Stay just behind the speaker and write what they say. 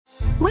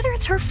Whether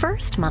it's her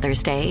first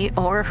Mother's Day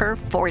or her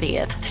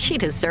 40th, she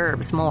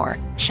deserves more.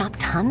 Shop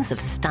tons of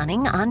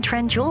stunning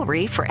on-trend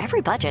jewelry for every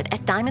budget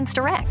at Diamonds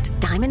Direct.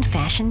 Diamond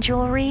fashion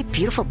jewelry,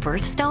 beautiful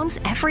birthstones,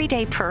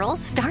 everyday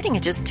pearls starting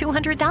at just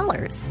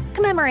 $200.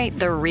 Commemorate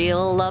the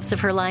real loves of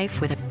her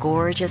life with a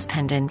gorgeous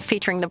pendant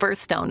featuring the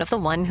birthstone of the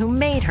one who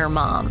made her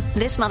mom.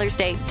 This Mother's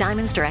Day,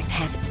 Diamonds Direct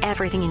has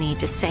everything you need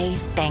to say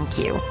thank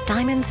you.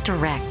 Diamonds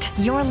Direct.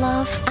 Your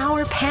love,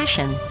 our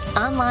passion.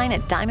 Online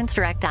at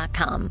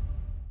diamondsdirect.com.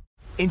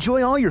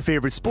 Enjoy all your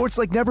favorite sports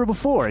like never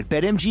before at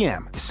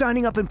BetMGM.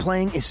 Signing up and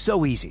playing is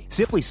so easy.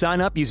 Simply sign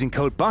up using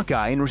code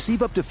Buckeye and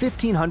receive up to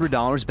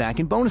 $1,500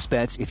 back in bonus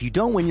bets if you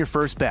don't win your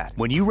first bet.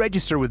 When you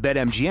register with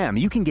BetMGM,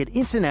 you can get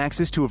instant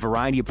access to a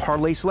variety of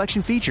parlay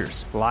selection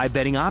features, live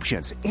betting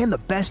options, and the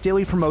best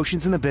daily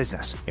promotions in the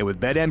business. And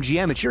with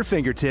BetMGM at your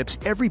fingertips,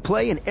 every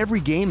play and every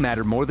game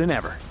matter more than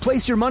ever.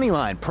 Place your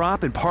moneyline,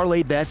 prop, and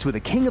parlay bets with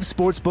the king of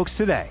sportsbooks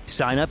today.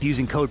 Sign up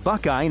using code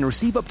Buckeye and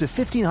receive up to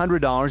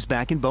 $1,500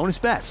 back in bonus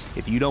bets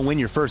if you don't win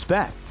your first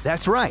bet.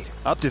 That's right,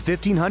 up to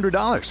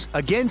 $1,500.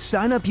 Again,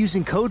 sign up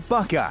using code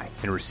Buckeye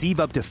and receive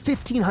up to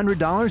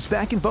 $1,500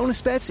 back in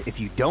bonus bets if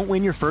you don't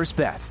win your first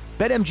bet.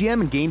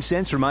 BetMGM and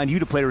GameSense remind you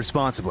to play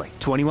responsibly.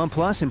 21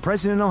 plus and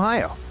present in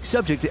Ohio.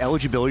 Subject to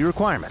eligibility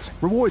requirements.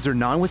 Rewards are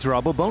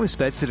non-withdrawable bonus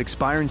bets that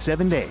expire in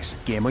 7 days.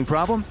 Gambling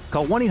problem?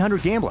 Call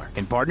 1-800-GAMBLER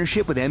in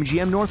partnership with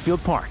MGM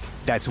Northfield Park.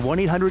 That's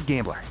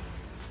 1-800-GAMBLER.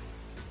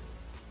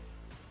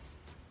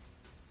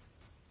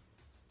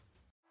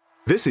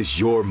 This is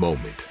your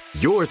moment,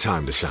 your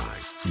time to shine,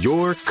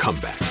 your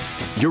comeback.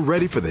 You're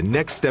ready for the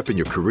next step in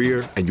your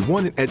career, and you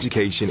want an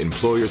education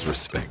employers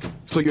respect.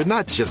 So you're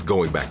not just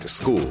going back to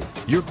school,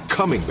 you're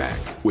coming back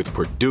with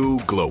Purdue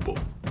Global.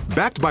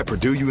 Backed by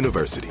Purdue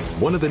University,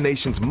 one of the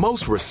nation's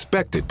most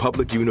respected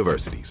public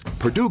universities,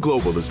 Purdue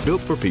Global is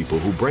built for people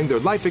who bring their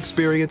life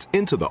experience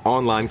into the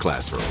online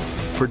classroom.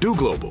 Purdue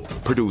Global,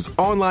 Purdue's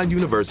online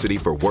university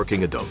for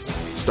working adults.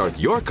 Start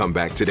your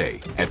comeback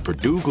today at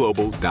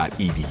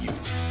purdueglobal.edu.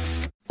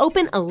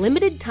 Open a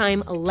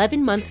limited-time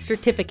 11-month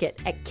certificate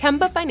at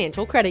Kemba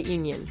Financial Credit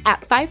Union.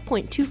 At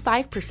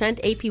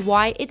 5.25%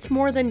 APY, it's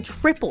more than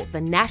triple the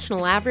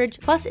national average,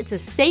 plus it's a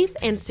safe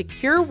and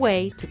secure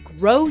way to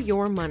grow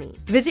your money.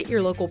 Visit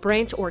your local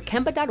branch or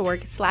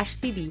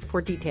kemba.org/cd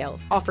for details.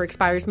 Offer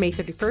expires May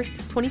 31st,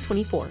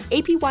 2024.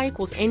 APY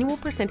equals annual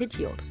percentage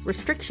yield.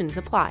 Restrictions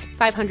apply.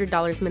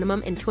 $500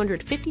 minimum and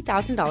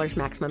 $250,000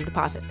 maximum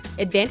deposit.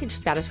 Advantage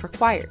status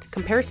required.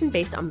 Comparison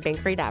based on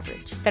bank rate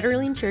average.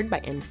 Federally insured by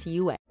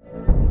NCUA.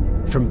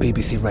 From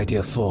BBC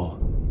Radio 4,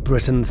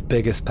 Britain's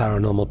biggest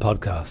paranormal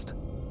podcast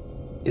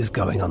is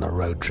going on a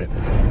road trip.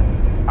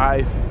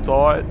 I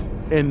thought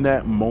in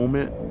that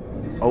moment,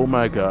 oh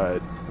my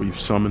God, we've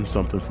summoned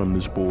something from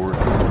this board.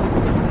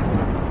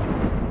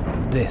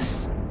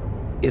 This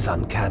is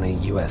Uncanny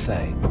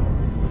USA.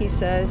 He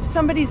says,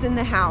 somebody's in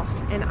the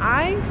house, and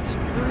I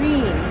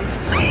screamed.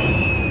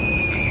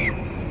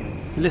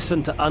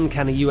 Listen to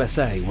Uncanny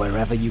USA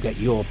wherever you get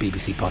your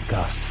BBC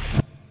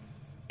podcasts,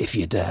 if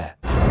you dare.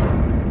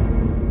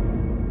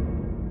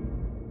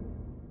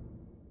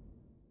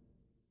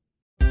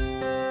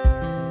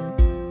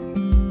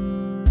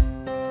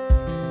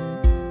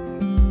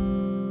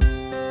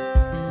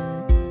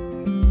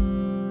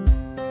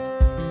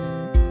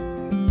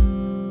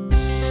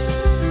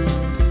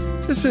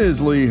 This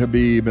is Lee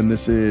Habib, and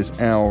this is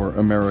Our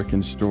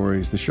American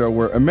Stories, the show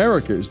where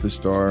America is the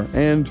star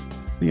and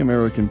the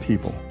American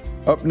people.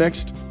 Up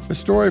next, a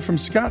story from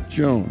Scott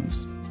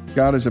Jones.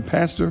 Scott is a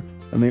pastor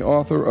and the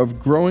author of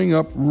Growing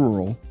Up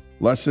Rural,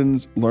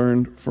 Lessons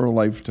Learned for a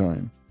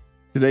Lifetime.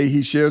 Today,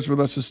 he shares with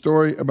us a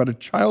story about a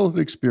childhood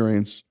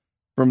experience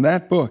from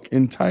that book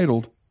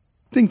entitled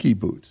Dinky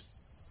Boots.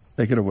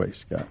 Take it away,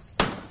 Scott.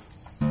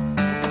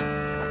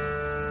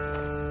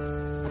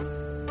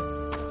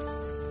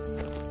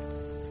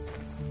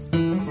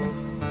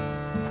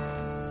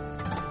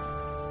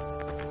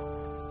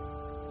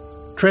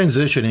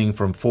 Transitioning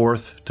from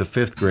 4th to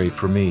 5th grade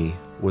for me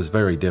was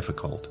very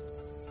difficult.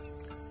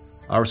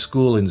 Our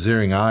school in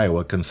Zering,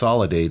 Iowa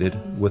consolidated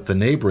with the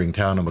neighboring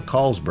town of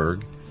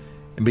McCallsburg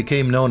and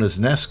became known as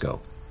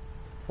Nesco,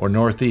 or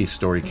Northeast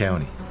Story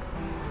County.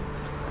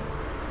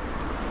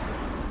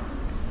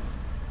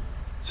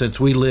 Since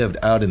we lived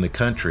out in the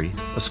country,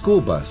 a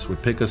school bus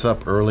would pick us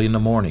up early in the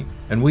morning,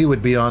 and we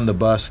would be on the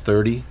bus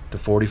 30 to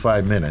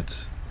 45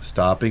 minutes,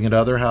 stopping at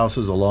other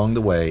houses along the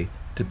way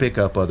to pick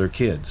up other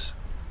kids.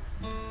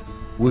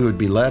 We would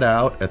be let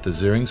out at the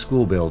Zering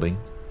School building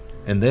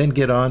and then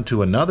get on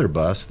to another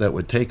bus that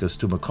would take us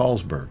to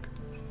McCallsburg,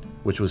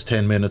 which was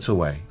 10 minutes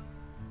away.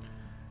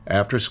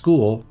 After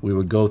school, we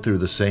would go through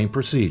the same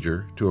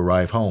procedure to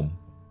arrive home.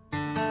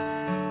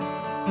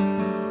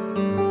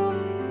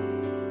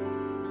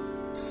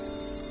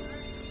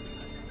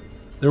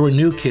 There were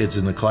new kids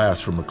in the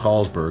class from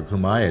McCallsburg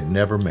whom I had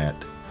never met,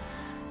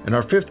 and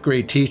our 5th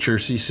grade teacher,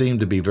 she seemed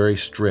to be very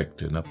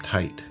strict and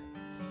uptight,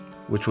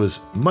 which was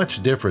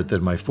much different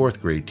than my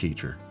 4th grade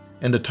teacher.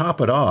 And to top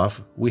it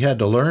off, we had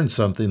to learn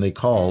something they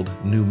called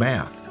new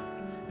math.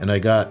 and I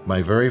got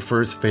my very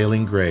first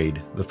failing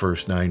grade the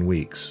first 9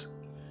 weeks.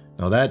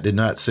 Now that did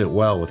not sit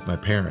well with my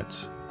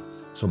parents.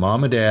 So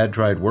Mom and Dad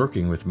tried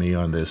working with me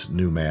on this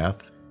new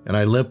math, and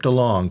I limped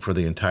along for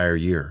the entire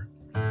year.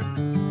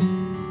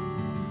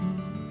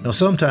 Now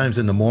sometimes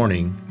in the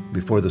morning,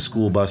 before the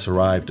school bus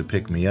arrived to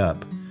pick me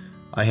up,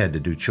 I had to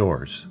do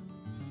chores.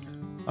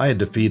 I had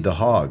to feed the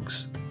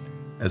hogs,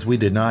 as we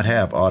did not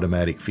have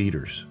automatic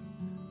feeders.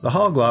 The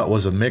hog lot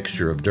was a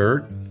mixture of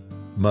dirt,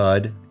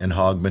 mud, and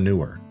hog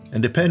manure.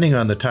 And depending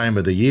on the time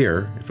of the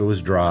year, if it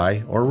was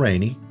dry or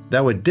rainy,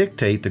 that would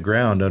dictate the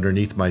ground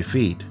underneath my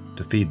feet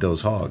to feed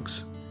those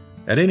hogs.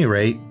 At any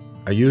rate,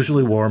 I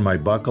usually wore my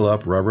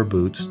buckle-up rubber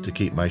boots to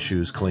keep my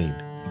shoes clean.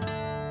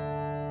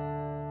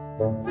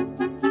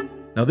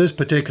 Now this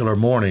particular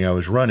morning I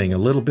was running a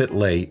little bit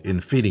late in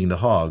feeding the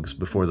hogs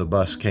before the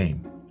bus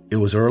came. It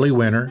was early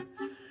winter,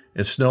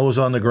 and snow was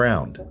on the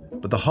ground,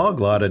 but the hog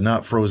lot had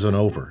not frozen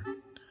over,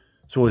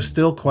 so it was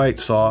still quite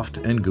soft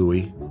and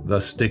gooey,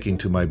 thus sticking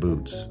to my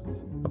boots.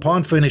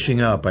 Upon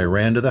finishing up, I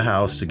ran to the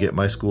house to get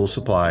my school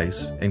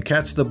supplies and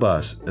catch the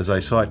bus as I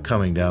saw it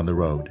coming down the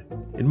road.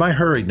 In my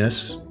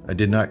hurriedness, I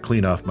did not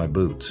clean off my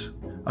boots.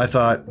 I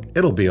thought,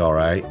 it'll be all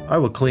right. I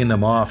will clean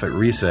them off at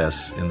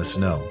recess in the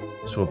snow.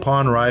 So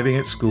upon arriving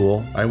at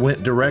school, I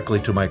went directly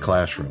to my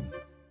classroom.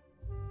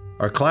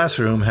 Our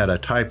classroom had a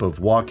type of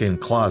walk-in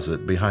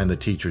closet behind the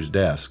teacher's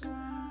desk,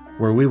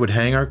 where we would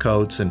hang our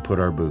coats and put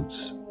our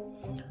boots.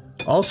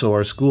 Also,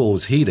 our school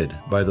was heated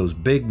by those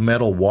big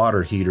metal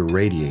water heater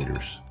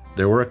radiators.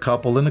 There were a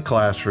couple in the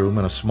classroom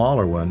and a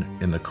smaller one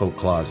in the coat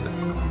closet.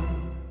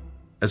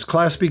 As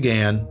class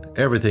began,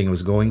 everything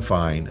was going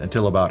fine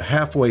until about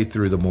halfway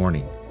through the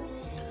morning.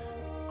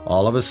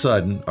 All of a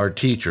sudden, our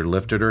teacher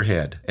lifted her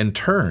head and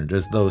turned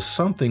as though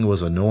something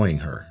was annoying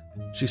her.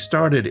 She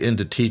started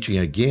into teaching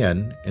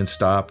again and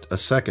stopped a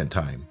second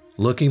time,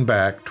 looking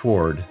back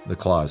toward the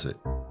closet.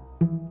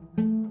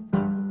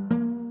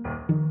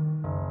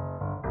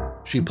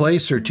 She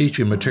placed her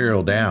teaching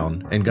material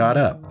down and got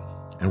up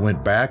and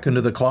went back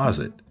into the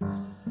closet.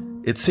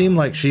 It seemed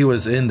like she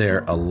was in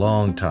there a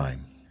long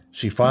time.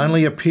 She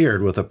finally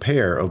appeared with a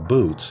pair of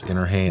boots in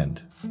her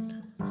hand.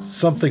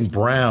 Something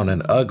brown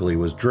and ugly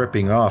was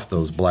dripping off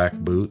those black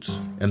boots,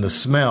 and the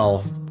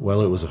smell,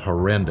 well, it was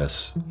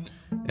horrendous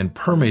and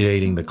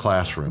permeating the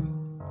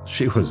classroom.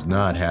 She was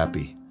not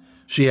happy.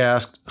 She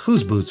asked,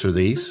 "Whose boots are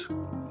these?"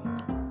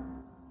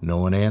 No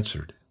one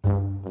answered.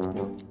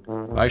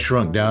 I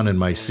shrunk down in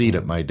my seat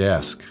at my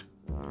desk.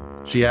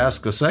 She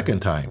asked a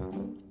second time,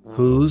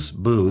 "Whose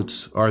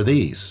boots are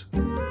these?"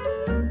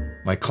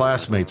 My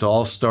classmates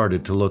all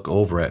started to look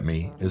over at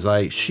me as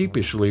I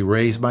sheepishly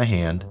raised my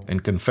hand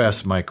and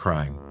confessed my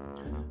crime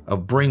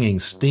of bringing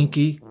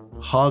stinky,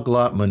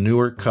 hog-lot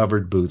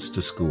manure-covered boots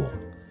to school,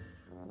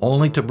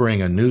 only to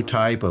bring a new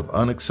type of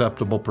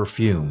unacceptable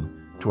perfume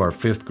to our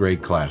 5th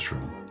grade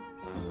classroom.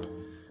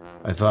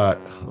 I thought,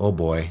 oh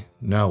boy,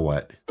 now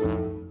what?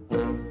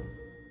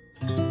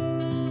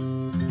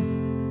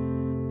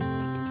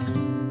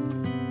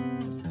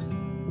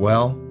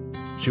 Well,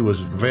 she was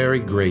very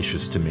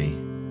gracious to me,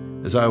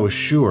 as I was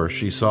sure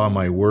she saw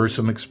my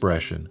worrisome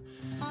expression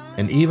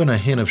and even a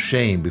hint of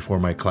shame before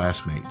my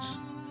classmates.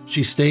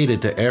 She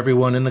stated to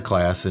everyone in the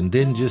class and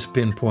didn't just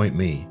pinpoint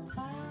me,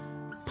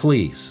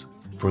 "Please,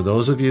 for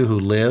those of you who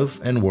live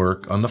and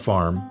work on the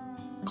farm,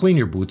 clean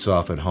your boots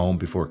off at home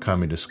before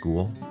coming to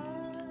school."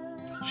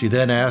 She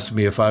then asked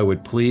me if I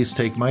would please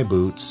take my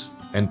boots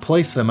and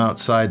place them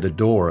outside the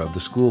door of the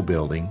school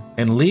building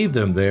and leave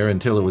them there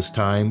until it was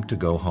time to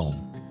go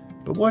home.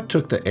 But what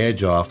took the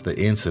edge off the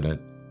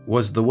incident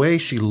was the way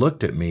she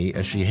looked at me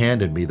as she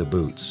handed me the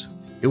boots.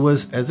 It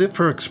was as if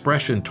her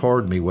expression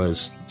toward me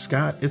was,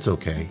 "Scott, it's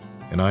okay,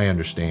 and I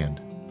understand."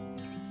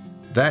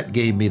 That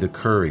gave me the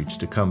courage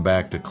to come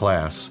back to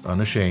class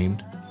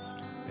unashamed,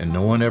 and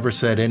no one ever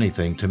said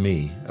anything to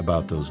me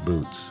about those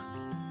boots.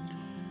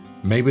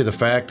 Maybe the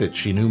fact that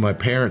she knew my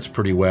parents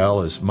pretty well,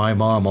 as my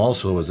mom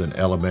also was an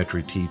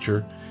elementary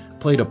teacher,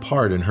 played a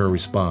part in her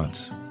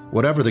response.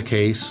 Whatever the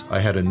case,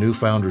 I had a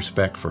newfound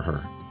respect for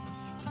her,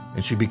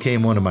 and she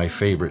became one of my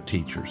favorite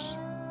teachers.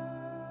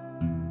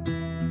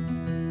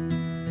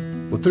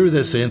 Well, through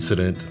this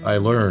incident, I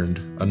learned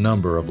a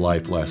number of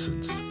life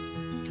lessons.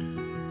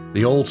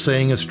 The old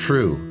saying is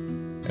true,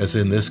 as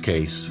in this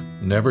case,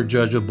 never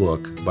judge a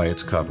book by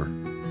its cover.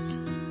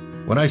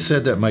 When I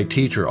said that my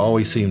teacher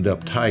always seemed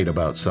uptight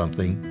about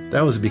something,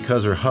 that was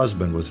because her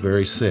husband was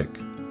very sick,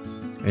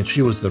 and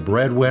she was the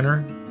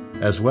breadwinner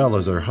as well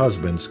as her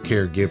husband's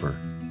caregiver.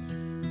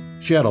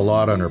 She had a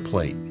lot on her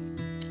plate.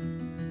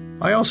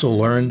 I also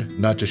learned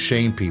not to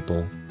shame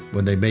people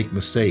when they make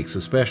mistakes,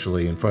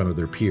 especially in front of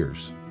their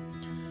peers.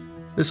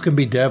 This can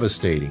be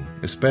devastating,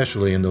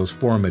 especially in those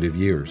formative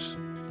years.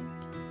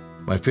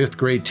 My 5th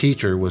grade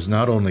teacher was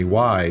not only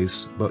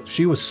wise, but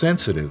she was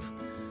sensitive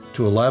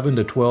to 11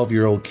 to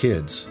 12-year-old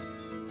kids,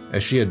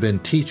 as she had been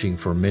teaching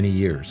for many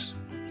years.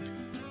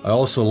 I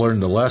also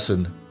learned the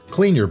lesson,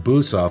 clean your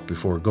boots off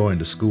before going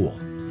to school.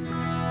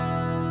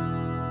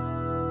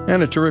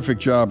 And a terrific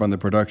job on the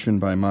production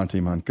by Monty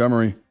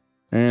Montgomery.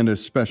 And a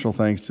special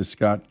thanks to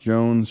Scott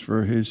Jones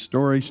for his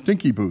story,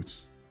 Stinky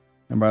Boots.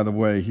 And by the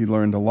way, he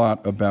learned a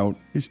lot about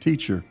his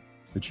teacher,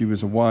 that she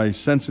was a wise,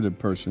 sensitive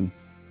person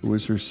who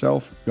was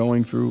herself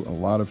going through a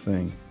lot of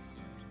things.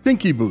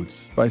 Stinky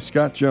Boots by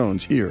Scott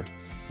Jones here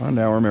on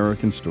Our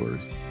American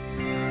Stories.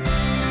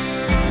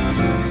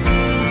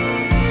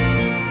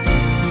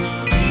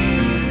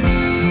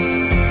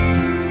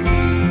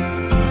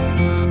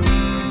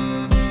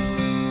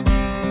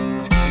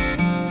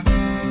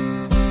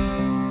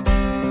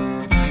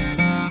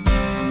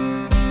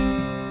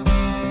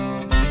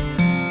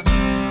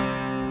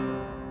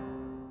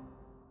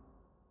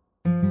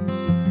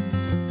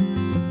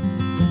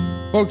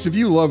 Folks, if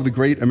you love the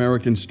great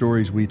American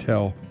stories we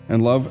tell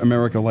and love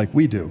America like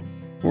we do,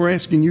 we're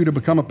asking you to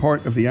become a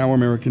part of the Our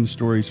American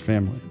Stories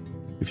family.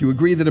 If you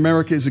agree that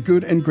America is a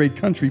good and great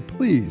country,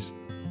 please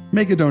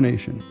make a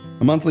donation.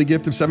 A monthly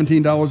gift of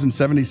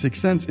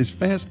 $17.76 is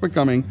fast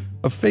becoming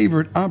a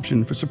favorite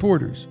option for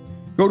supporters.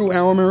 Go to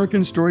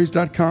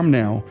OurAmericanStories.com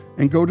now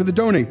and go to the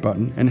donate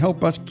button and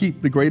help us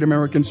keep the great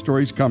American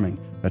stories coming.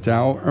 That's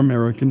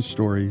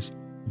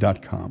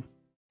OurAmericanStories.com.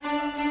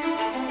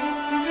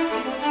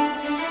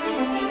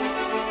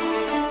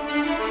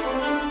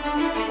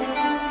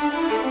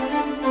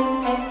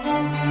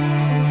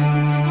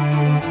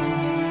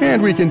 And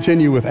we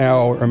continue with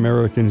Our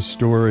American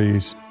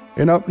Stories.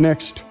 And up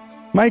next,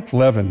 Mike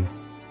Levin,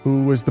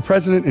 who was the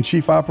president and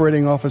chief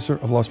operating officer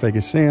of Las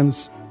Vegas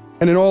Sands,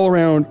 and an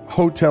all-around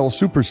hotel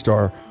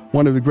superstar,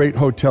 one of the great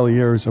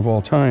hoteliers of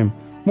all time.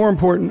 More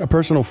important, a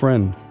personal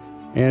friend,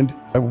 and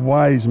a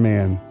wise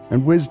man.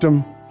 And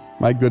wisdom,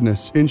 my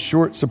goodness, in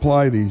short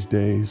supply these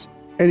days.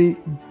 And he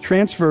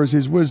transfers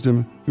his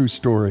wisdom through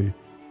story.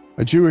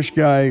 A Jewish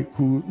guy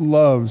who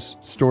loves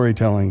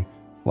storytelling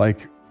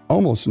like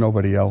almost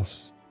nobody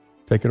else.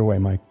 Take it away,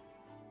 Mike.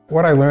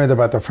 What I learned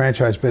about the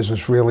franchise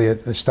business really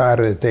it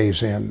started at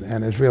Days Inn,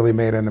 and it's really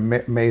made an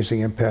amazing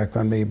impact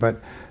on me. But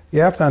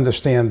you have to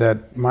understand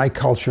that my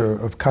culture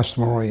of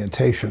customer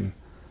orientation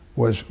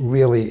was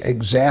really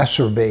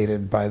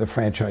exacerbated by the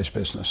franchise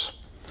business.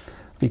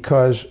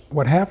 Because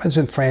what happens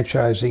in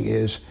franchising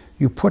is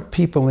you put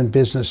people in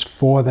business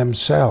for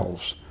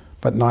themselves,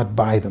 but not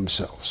by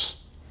themselves.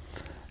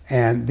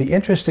 And the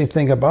interesting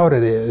thing about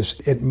it is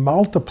it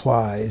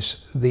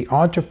multiplies the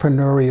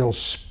entrepreneurial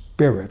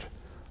spirit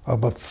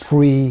of a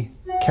free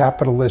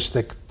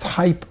capitalistic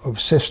type of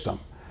system.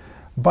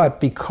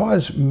 But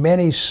because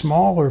many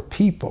small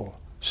people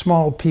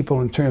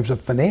in terms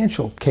of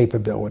financial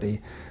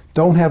capability,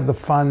 don't have the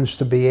funds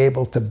to be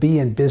able to be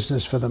in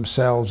business for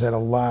themselves at a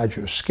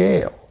larger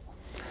scale,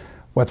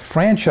 what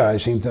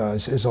franchising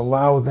does is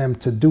allow them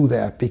to do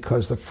that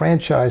because the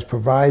franchise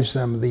provides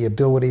them the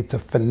ability to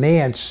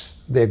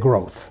finance their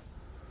growth.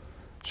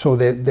 So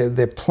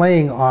they're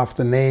playing off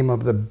the name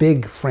of the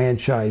big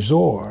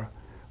franchisor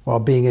while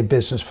being in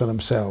business for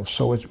themselves.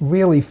 So it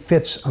really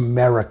fits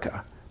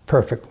America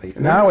perfectly.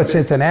 Now it's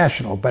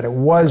international, but it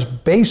was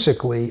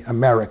basically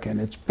American.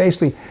 It's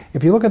basically,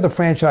 if you look at the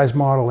franchise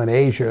model in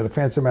Asia, the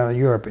franchise model in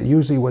Europe, it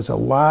usually was a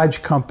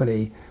large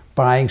company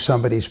buying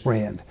somebody's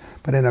brand.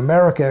 But in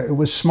America, it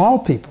was small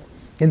people,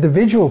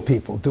 individual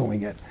people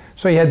doing it.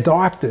 So you had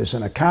doctors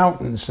and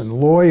accountants and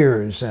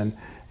lawyers and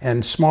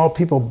small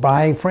people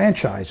buying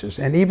franchises,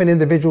 and even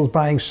individuals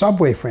buying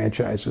Subway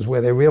franchises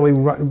where they're really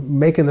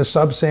making the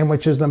sub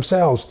sandwiches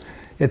themselves.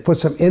 It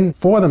puts them in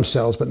for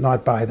themselves, but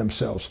not by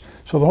themselves.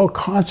 So the whole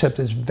concept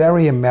is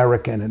very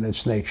American in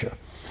its nature.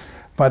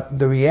 But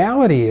the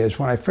reality is,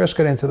 when I first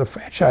got into the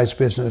franchise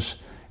business,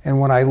 and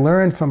when I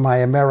learned from my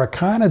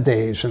Americana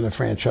days in the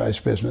franchise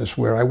business,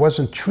 where I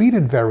wasn't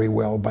treated very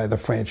well by the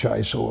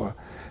franchisor,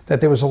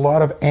 that there was a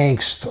lot of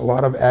angst, a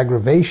lot of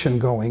aggravation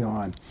going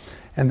on.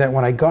 And that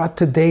when I got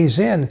to Days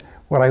Inn,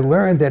 what I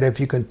learned that if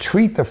you can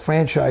treat the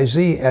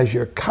franchisee as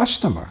your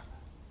customer,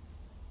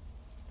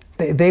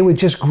 they would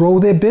just grow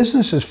their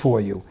businesses for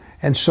you.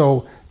 And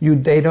so you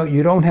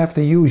don't have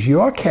to use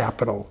your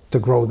capital to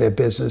grow their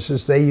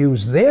businesses. They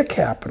use their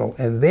capital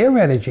and their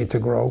energy to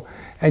grow,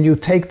 and you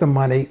take the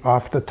money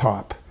off the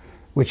top,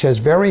 which has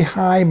very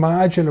high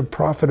margin of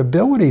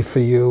profitability for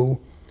you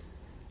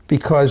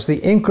because the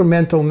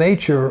incremental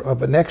nature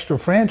of an extra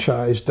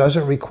franchise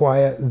doesn't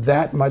require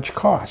that much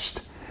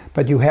cost.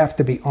 But you have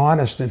to be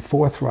honest and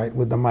forthright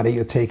with the money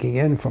you're taking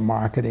in for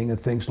marketing and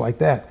things like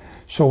that.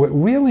 So it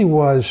really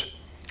was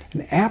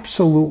an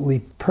absolutely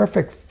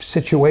perfect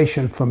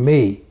situation for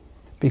me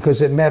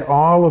because it met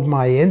all of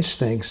my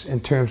instincts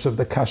in terms of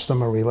the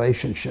customer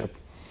relationship.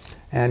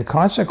 And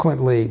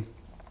consequently,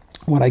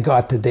 when I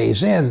got to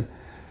Days Inn,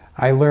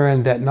 I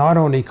learned that not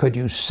only could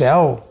you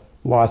sell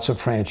lots of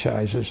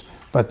franchises,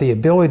 but the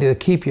ability to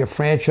keep your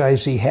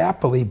franchisee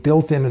happily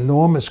built in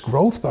enormous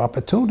growth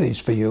opportunities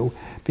for you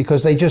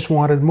because they just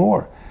wanted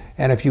more.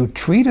 And if you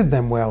treated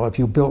them well, if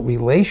you built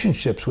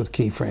relationships with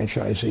key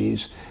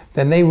franchisees,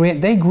 then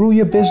they grew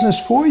your business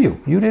for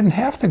you. You didn't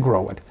have to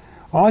grow it.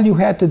 All you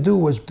had to do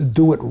was to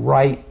do it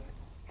right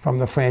from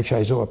the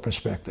franchisor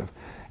perspective.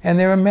 And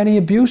there are many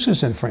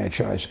abuses in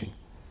franchising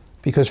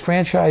because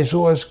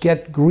franchisors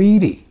get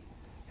greedy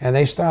and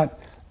they start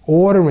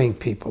ordering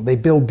people. They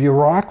build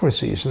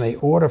bureaucracies and they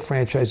order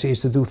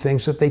franchisees to do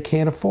things that they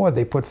can't afford.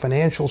 They put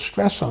financial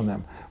stress on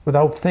them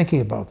without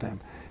thinking about them.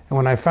 And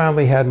when I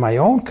finally had my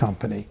own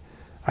company,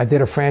 I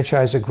did a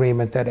franchise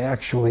agreement that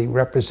actually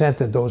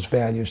represented those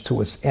values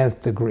to its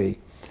nth degree,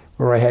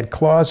 where I had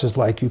clauses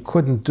like you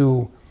couldn't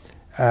do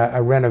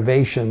a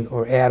renovation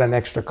or add an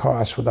extra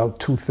cost without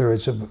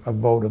 2/3 of a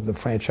vote of the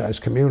franchise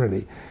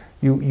community.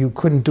 You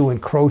couldn't do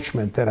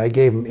encroachment, that I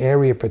gave them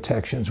area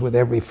protections with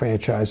every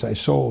franchise I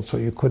sold, so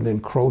you couldn't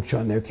encroach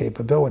on their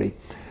capability.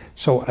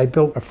 So I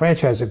built a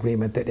franchise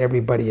agreement that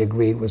everybody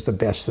agreed was the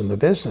best in the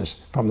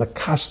business from the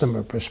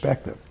customer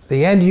perspective.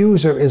 The end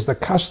user is the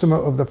customer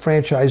of the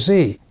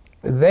franchisee.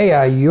 They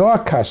are your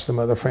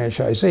customer, the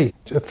franchisee.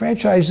 The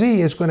franchisee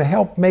is going to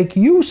help make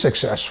you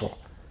successful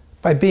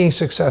by being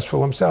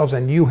successful themselves,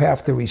 and you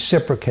have to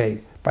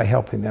reciprocate by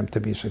helping them to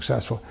be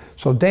successful.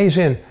 So Days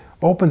Inn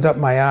opened up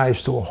my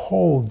eyes to a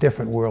whole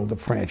different world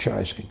of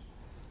franchising.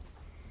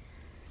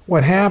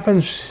 What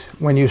happens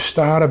when you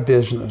start a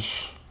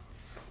business,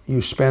 you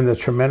spend a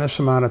tremendous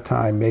amount of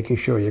time making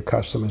sure your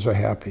customers are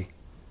happy.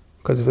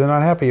 Because if they're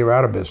not happy, you're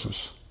out of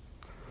business.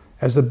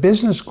 As the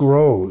business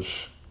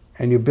grows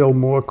and you build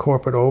more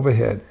corporate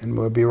overhead and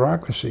more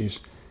bureaucracies,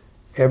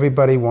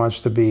 everybody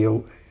wants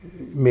to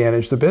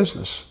manage the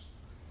business.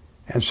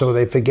 And so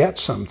they forget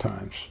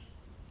sometimes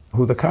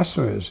who the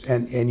customer is.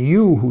 And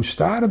you, who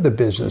started the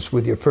business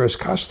with your first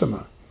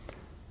customer,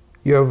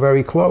 you're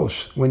very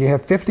close. When you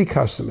have 50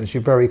 customers,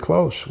 you're very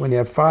close. When you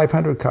have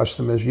 500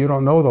 customers, you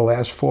don't know the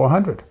last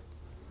 400.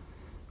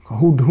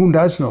 Who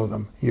does know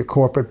them? Your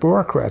corporate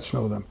bureaucrats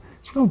know them.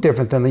 It's no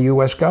different than the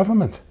U.S.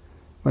 government.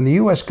 When the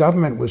U.S.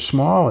 government was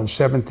small in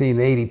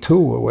 1782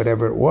 or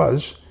whatever it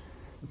was,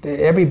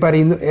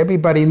 everybody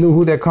knew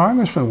who their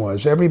congressman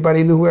was.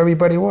 Everybody knew who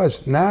everybody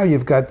was. Now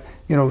you've got,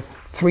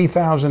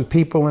 3,000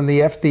 people in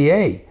the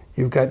FDA.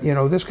 You've got,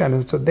 this kind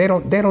of, so they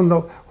don't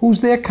know who's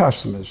their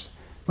customers.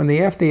 When the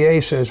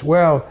FDA says,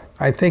 well,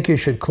 I think you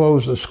should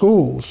close the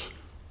schools,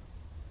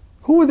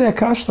 who are their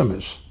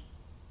customers?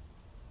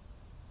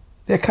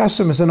 Their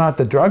customers are not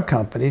the drug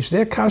companies.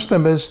 Their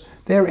customers,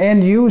 their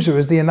end user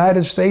is the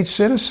United States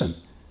citizen.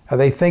 Are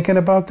they thinking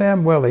about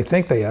them? Well, they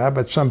think they are,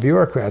 but some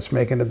bureaucrat's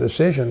making a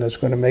decision that's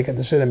going to make a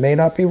decision that may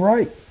not be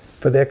right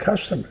for their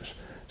customers.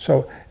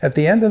 So at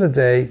the end of the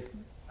day,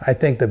 I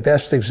think the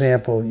best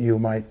example you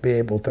might be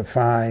able to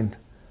find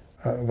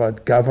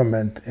about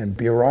government and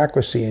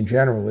bureaucracy in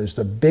general is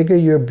the bigger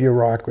your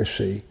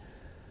bureaucracy,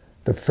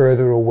 the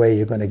further away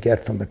you're going to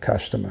get from the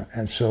customer.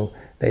 And so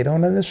they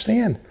don't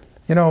understand.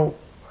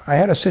 I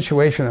had a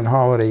situation in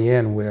Holiday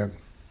Inn where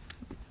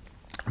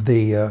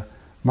the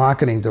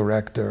marketing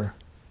director,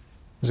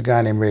 was a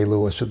guy named Ray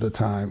Lewis at the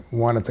time,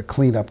 wanted to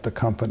clean up the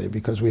company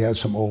because we had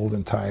some old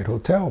and tired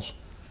hotels.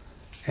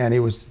 And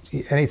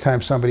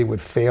anytime somebody would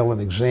fail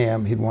an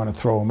exam, he'd want to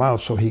throw them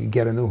out so he could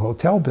get a new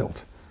hotel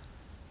built.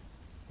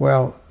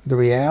 Well, the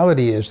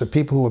reality is the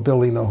people who were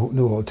building the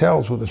new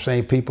hotels were the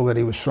same people that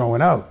he was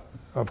throwing out,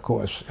 of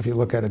course, if you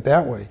look at it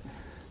that way.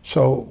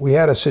 So we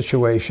had a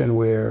situation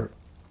where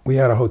we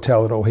had a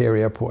hotel at O'Hare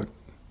Airport,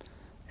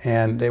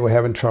 and they were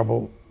having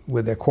trouble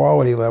with their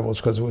quality levels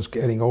because it was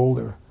getting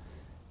older,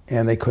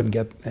 and they couldn't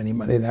get any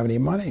money. They didn't have any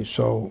money.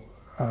 So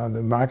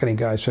the marketing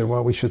guy said,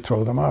 well, we should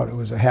throw them out. It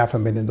was a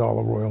 $500,000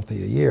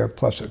 royalty a year,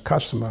 plus a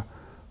customer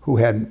who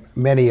had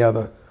many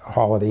other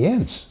Holiday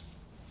Inns.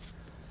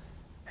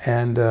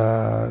 And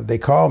they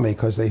called me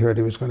because they heard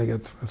he was going to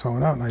get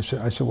thrown out. And I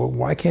said, well,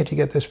 why can't you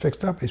get this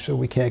fixed up? He said,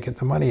 we can't get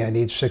the money. I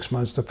need 6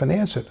 months to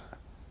finance it.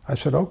 I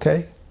said,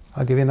 okay,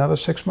 I'll give you another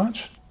 6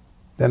 months.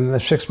 Then the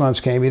 6 months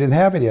came, he didn't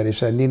have it yet. He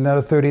said, I need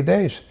another 30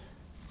 days.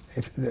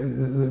 If the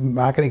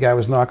marketing guy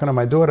was knocking on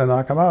my door to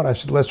knock him out, I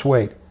said, let's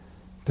wait.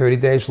 30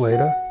 days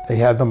later, they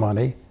had the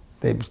money.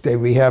 They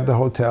rehabbed the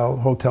hotel.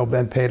 Hotel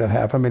then paid a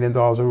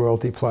 $500,000 of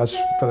royalty plus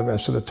for the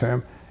rest of the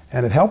term,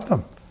 and it helped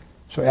them.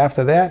 So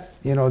after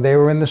that, they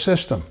were in the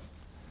system.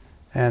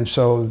 And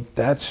so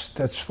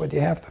that's what you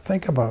have to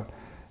think about.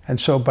 And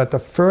so, but the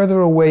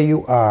further away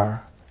you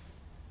are,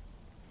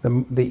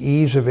 the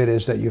ease of it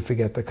is that you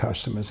forget the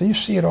customers. And you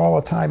see it all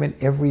the time in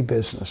every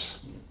business.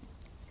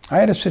 I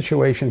had a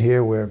situation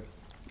here where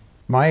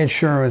my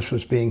insurance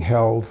was being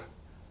held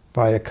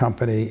by a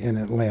company in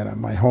Atlanta,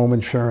 my home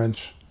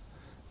insurance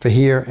for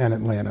here and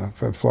Atlanta,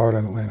 for Florida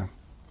and Atlanta.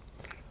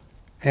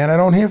 And I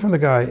don't hear from the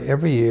guy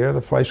every year.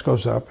 The price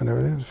goes up and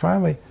everything.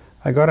 Finally,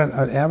 I got an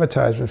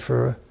advertisement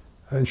for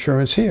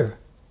insurance here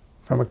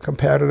from a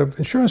competitive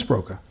insurance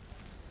broker.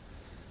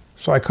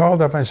 So I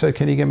called up and I said,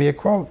 can you give me a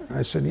quote?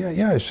 I said,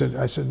 yeah. I said,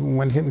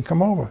 when can you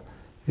come over?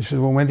 He said,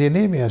 well, when do you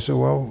need me? I said,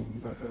 well,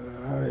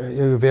 are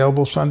you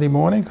available Sunday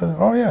morning?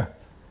 Oh, yeah.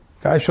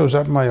 Guy shows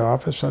up in my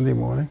office Sunday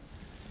morning,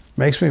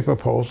 makes me a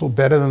proposal,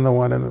 better than the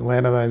one in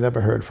Atlanta that I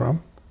never heard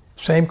from.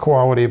 Same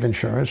quality of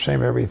insurance,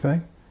 same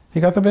everything. He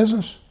got the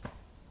business.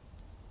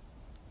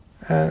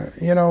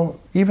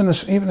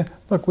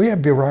 Look, we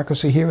have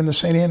bureaucracy here in the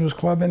St. Andrews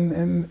Club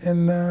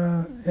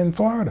in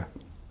Florida.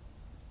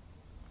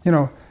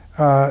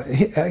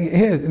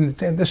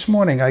 This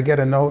morning I get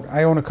a note.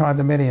 I own a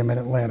condominium in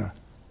Atlanta.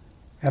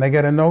 And I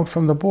get a note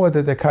from the board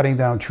that they're cutting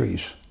down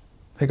trees.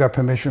 They got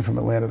permission from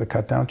Atlanta to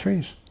cut down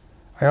trees.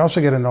 I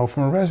also get a note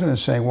from a resident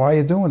saying, why are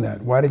you doing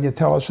that? Why didn't you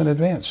tell us in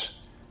advance?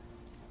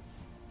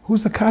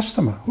 Who's the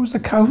customer? Who's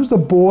the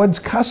board's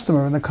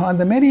customer in the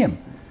condominium?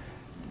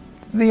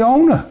 The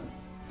owner,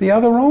 the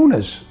other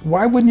owners.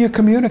 Why wouldn't you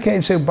communicate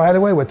and say, by the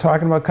way, we're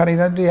talking about cutting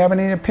down, do you have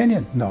any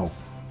opinion? No.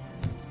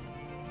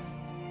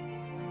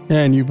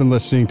 And you've been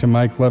listening to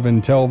Mike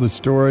Levin tell the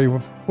story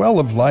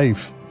of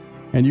life.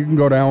 And you can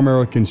go to Our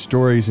American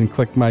Stories and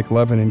click Mike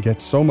Levin and get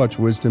so much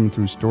wisdom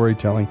through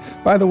storytelling.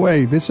 By the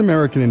way, this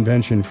American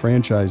invention,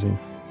 franchising,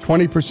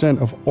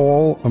 20% of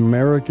all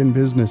American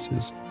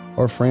businesses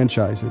are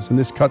franchises. And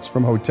this cuts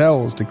from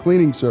hotels to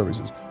cleaning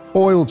services,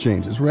 oil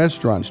changes,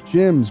 restaurants,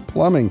 gyms,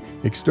 plumbing,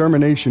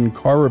 extermination,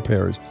 car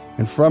repairs.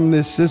 And from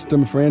this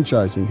system,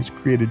 franchising has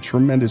created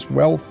tremendous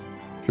wealth,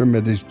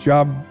 tremendous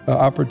job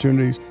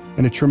opportunities,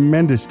 and a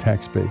tremendous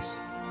tax base.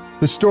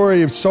 The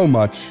story of so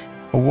much,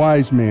 a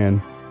wise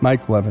man,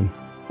 Mike Levin,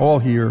 all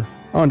here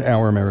on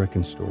Our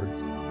American Stories.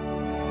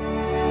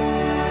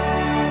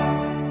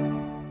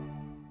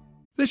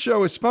 This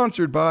show is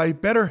sponsored by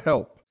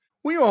BetterHelp.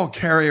 We all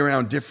carry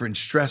around different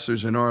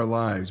stressors in our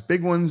lives,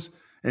 big ones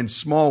and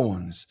small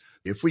ones.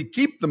 If we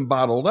keep them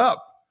bottled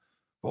up,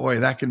 boy,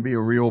 that can be a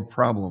real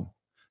problem.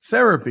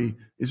 Therapy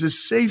is a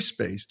safe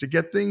space to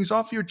get things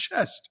off your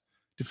chest,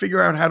 to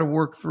figure out how to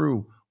work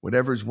through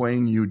whatever's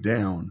weighing you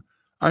down.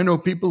 I know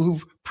people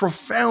who've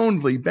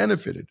profoundly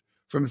benefited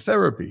from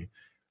therapy,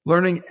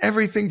 learning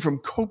everything from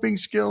coping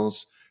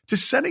skills to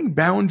setting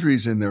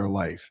boundaries in their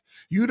life.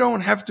 You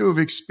don't have to have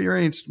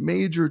experienced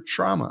major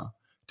trauma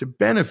to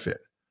benefit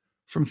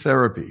from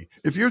therapy.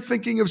 If you're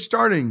thinking of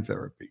starting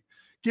therapy,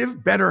 give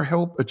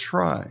BetterHelp a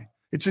try.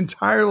 It's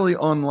entirely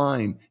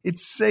online.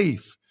 It's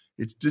safe.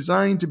 It's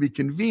designed to be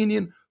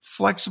convenient,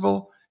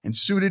 flexible, and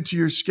suited to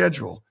your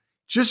schedule.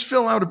 Just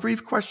fill out a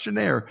brief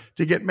questionnaire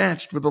to get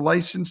matched with a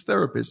licensed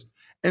therapist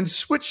and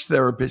switch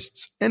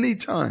therapists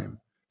anytime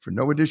for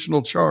no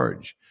additional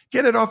charge.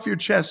 Get it off your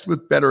chest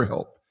with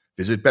BetterHelp.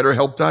 Visit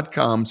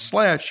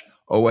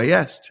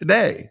BetterHelp.com/OAS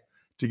today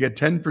to get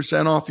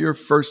 10% off your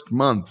first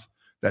month.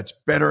 That's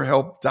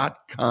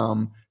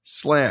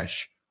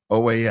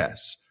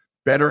BetterHelp.com/OAS.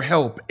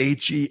 BetterHelp,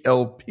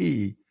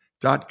 HELP.com/OAS.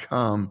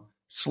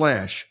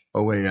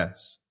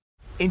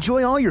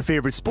 Enjoy all your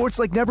favorite sports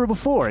like never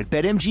before at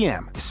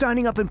BetMGM.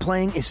 Signing up and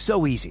playing is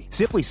so easy.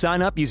 Simply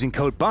sign up using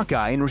code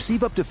Buckeye and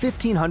receive up to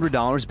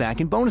 $1,500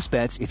 back in bonus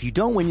bets if you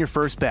don't win your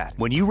first bet.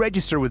 When you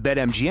register with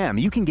BetMGM,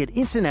 you can get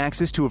instant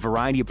access to a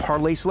variety of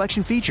parlay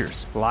selection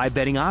features, live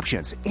betting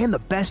options, and the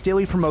best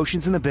daily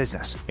promotions in the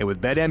business. And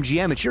with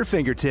BetMGM at your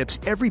fingertips,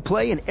 every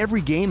play and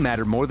every game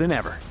matter more than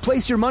ever.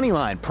 Place your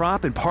moneyline,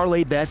 prop, and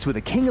parlay bets with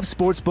the king of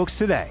sportsbooks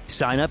today.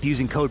 Sign up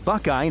using code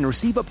Buckeye and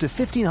receive up to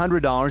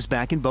 $1,500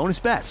 back in bonus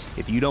bets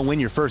if you don't win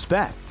your first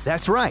bet.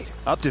 That's right,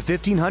 up to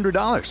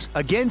 $1,500.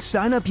 Again,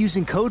 sign up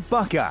using code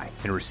Buckeye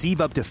and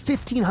receive up to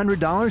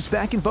 $1,500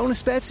 back in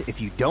bonus bets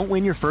if you don't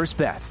win your first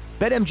bet.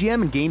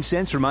 BetMGM and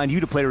GameSense remind you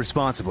to play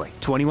responsibly.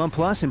 21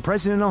 plus and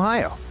present in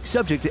Ohio.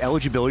 Subject to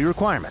eligibility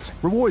requirements.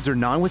 Rewards are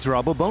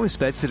non-withdrawable bonus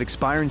bets that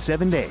expire in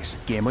 7 days.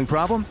 Gambling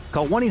problem?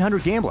 Call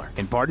 1-800-GAMBLER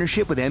in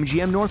partnership with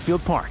MGM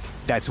Northfield Park.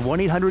 That's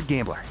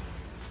 1-800-GAMBLER.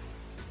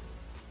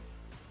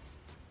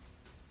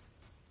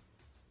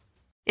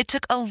 It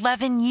took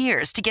 11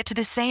 years to get to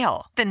this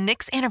sale. The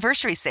Knix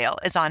Anniversary Sale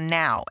is on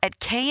now at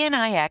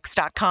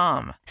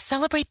knix.com.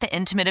 Celebrate the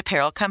intimate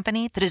apparel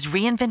company that has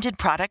reinvented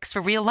products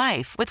for real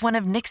life with one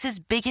of Knix's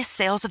biggest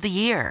sales of the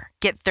year.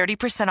 Get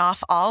 30%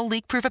 off all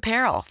leak-proof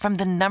apparel from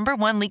the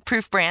 #1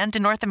 leak-proof brand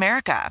in North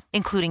America,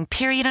 including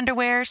period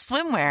underwear,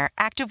 swimwear,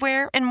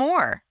 activewear, and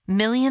more.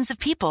 Millions of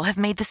people have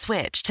made the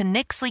switch to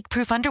Knix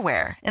leak-proof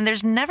underwear, and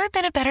there's never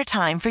been a better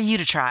time for you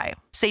to try.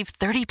 Save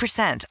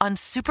 30% on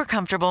super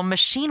comfortable,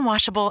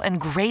 machine-washable,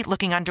 and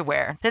great-looking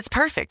underwear that's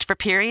perfect for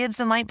periods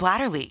and light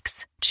bladder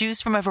leaks.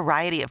 Choose from a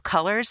variety of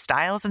colors,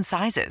 styles, and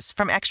sizes,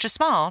 from extra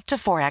small to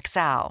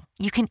 4XL.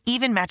 You can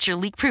even match your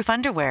leak-proof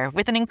underwear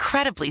with an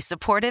incredibly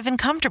supportive and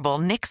comfortable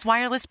Knix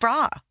wireless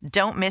bra.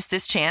 Don't miss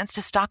this chance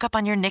to stock up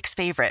on your Knix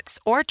favorites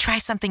or try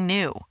something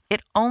new.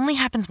 It only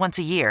happens once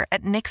a year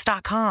at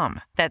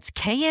Knix.com. That's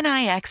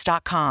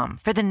knix.com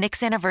for the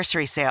Knix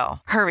Anniversary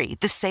Sale. Hurry,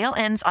 the sale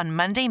ends on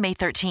Monday, May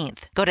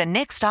 13th. Go to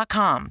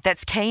Knix.com.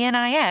 That's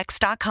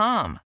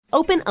knix.com.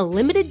 Open a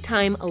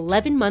limited-time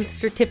 11-month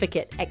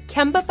certificate at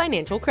Kemba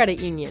Financial Credit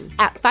Union.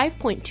 At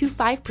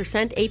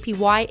 5.25%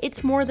 APY,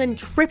 it's more than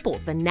triple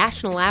the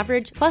national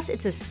average, plus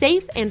it's a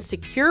safe and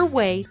secure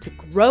way to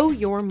grow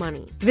your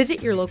money.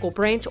 Visit your local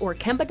branch or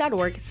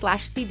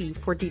kemba.org/cb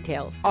for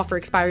details. Offer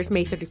expires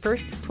May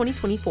 31st,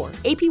 2024.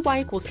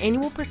 APY equals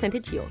annual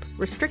percentage yield.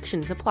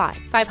 Restrictions apply.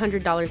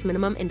 $500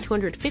 minimum and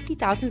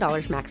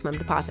 $250,000 maximum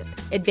deposit.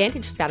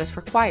 Advantage status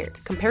required.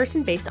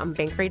 Comparison based on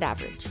bank rate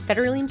average.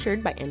 Federally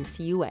insured by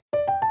NCUA.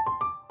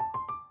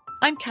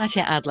 I'm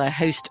Katya Adler,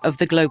 host of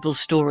The Global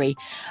Story.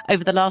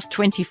 Over the last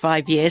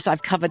 25 years,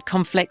 I've covered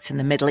conflicts in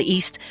the Middle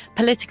East,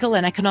 political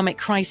and economic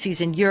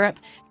crises in Europe,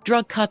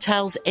 drug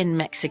cartels in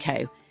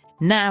Mexico.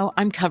 Now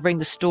I'm covering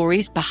the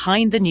stories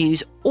behind the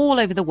news all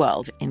over the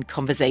world in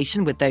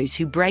conversation with those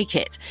who break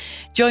it.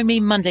 Join me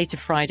Monday to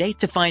Friday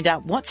to find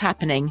out what's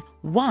happening,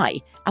 why,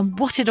 and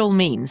what it all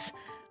means.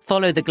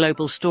 Follow The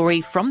Global Story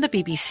from the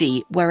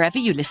BBC wherever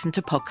you listen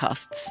to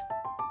podcasts.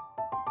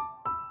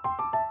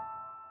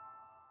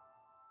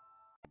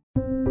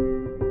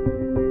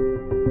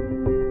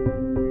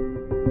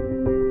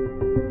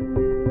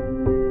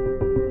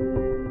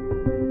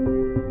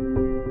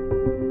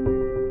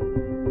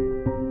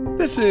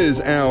 This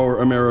is Our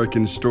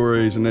American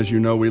Stories, and as you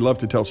know, we love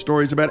to tell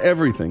stories about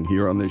everything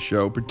here on this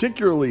show,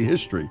 particularly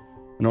history.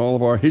 And all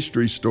of our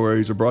history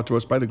stories are brought to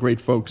us by the great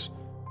folks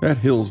at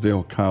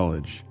Hillsdale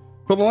College.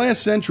 For the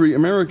last century,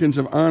 Americans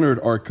have honored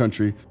our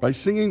country by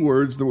singing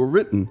words that were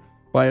written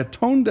by a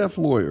tone-deaf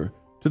lawyer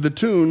to the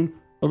tune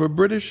of a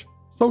British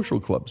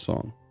social club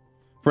song.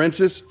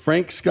 Francis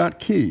Frank Scott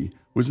Key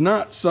was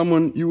not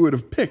someone you would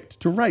have picked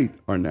to write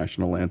our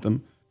national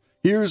anthem.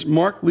 Here's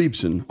Mark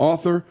Leibson,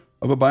 author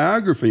of a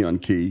biography on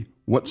Key,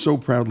 What So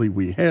Proudly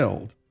We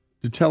Hailed,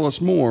 to tell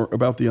us more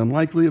about the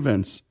unlikely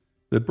events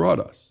that brought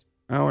us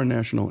our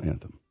national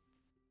anthem.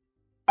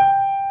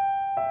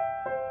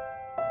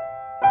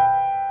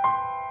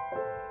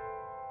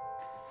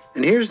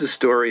 And here's the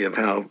story of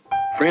how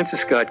Francis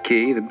Scott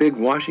Key, the big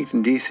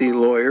Washington, D.C.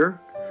 lawyer,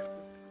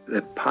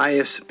 the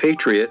pious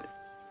patriot,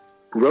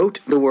 wrote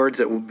the words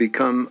that will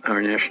become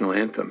our national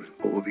anthem,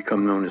 what will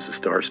become known as the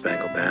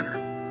Star-Spangled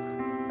Banner.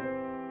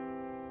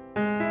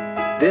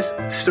 This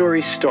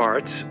story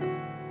starts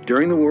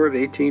during the War of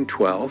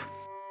 1812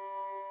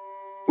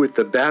 with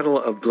the Battle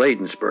of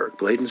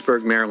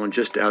Bladensburg, Maryland,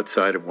 just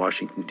outside of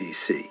Washington,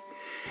 D.C.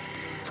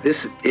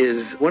 This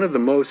is one of the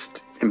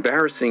most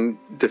embarrassing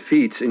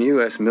defeats in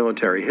U.S.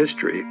 military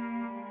history.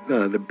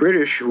 The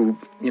British, who,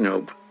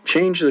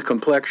 changed the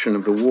complexion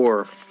of the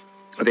War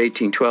of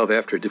 1812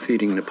 after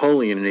defeating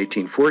Napoleon in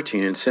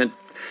 1814 and sent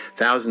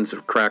thousands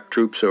of crack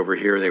troops over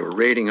here. They were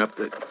raiding up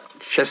the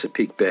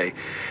Chesapeake Bay.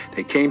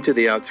 They came to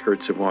the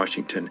outskirts of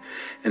Washington,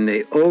 and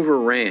they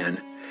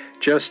overran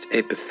just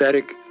a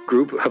pathetic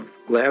group of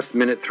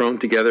last-minute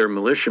thrown-together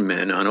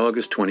militiamen on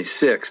August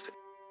 26th,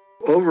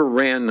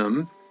 overran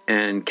them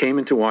and came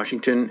into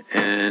Washington,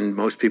 and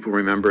most people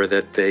remember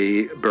that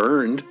they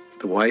burned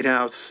the White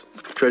House,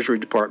 Treasury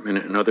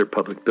Department, and other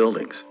public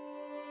buildings.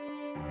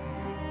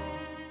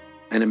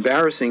 An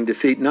embarrassing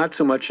defeat, not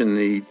so much in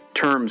the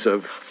terms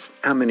of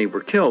how many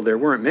were killed. There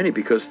weren't many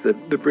because the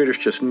British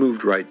just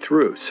moved right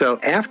through. So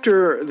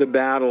after the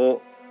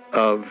Battle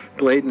of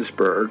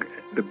Bladensburg,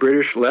 the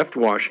British left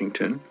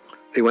Washington.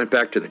 They went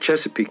back to the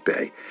Chesapeake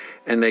Bay,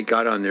 and they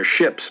got on their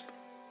ships,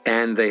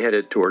 and they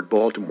headed toward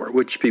Baltimore,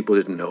 which people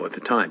didn't know at the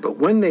time. But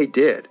when they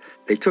did,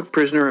 they took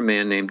prisoner a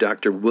man named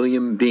Dr.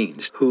 William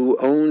Beans, who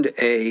owned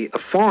a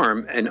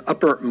farm in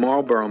Upper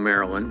Marlboro,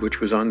 Maryland,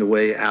 which was on the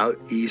way out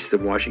east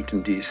of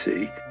Washington,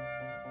 D.C.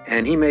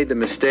 And he made the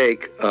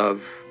mistake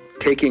of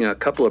taking a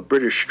couple of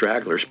British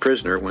stragglers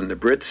prisoner. When the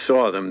Brits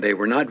saw them, they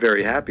were not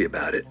very happy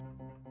about it.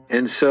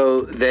 And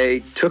so they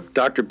took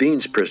Dr.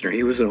 Beans prisoner.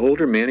 He was an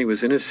older man. He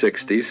was in his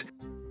 60s.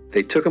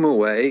 They took him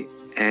away,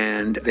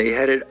 and they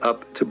headed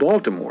up to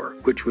Baltimore,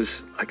 which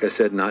was, like I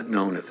said, not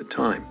known at the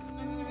time.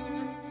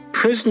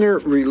 Prisoner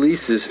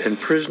releases and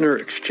prisoner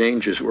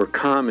exchanges were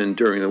common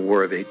during the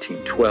War of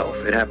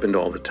 1812. It happened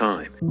all the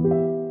time.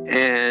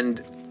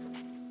 And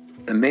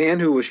the man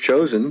who was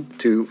chosen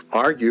to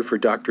argue for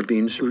Dr.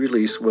 Beans'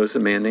 release was a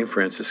man named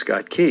Francis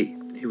Scott Key.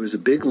 He was a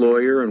big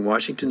lawyer in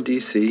Washington,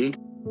 D.C.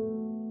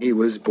 He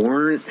was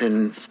born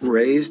and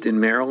raised in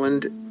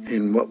Maryland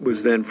in what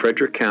was then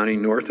Frederick County,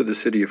 north of the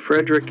city of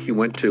Frederick. He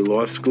went to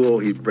law school.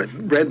 He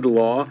read the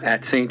law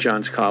at St.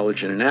 John's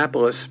College in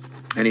Annapolis,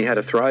 and he had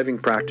a thriving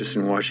practice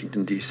in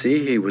Washington,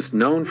 D.C. He was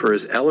known for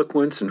his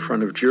eloquence in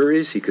front of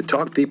juries. He could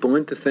talk people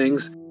into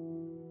things.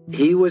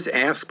 He was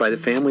asked by the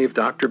family of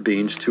Dr.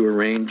 Beans to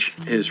arrange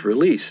his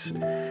release.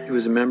 He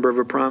was a member of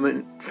a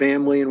prominent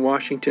family in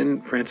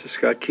Washington. Francis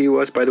Scott Key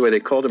was. By the way,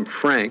 they called him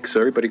Frank, so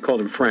everybody called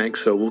him Frank,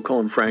 so we'll call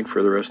him Frank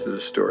for the rest of the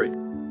story.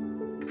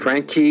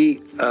 Frank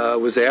Key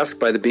was asked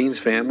by the Beans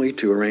family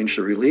to arrange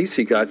the release.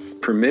 He got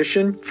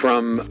permission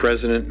from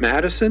President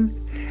Madison,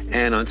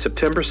 and on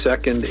September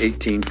 2nd,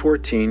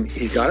 1814,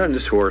 he got on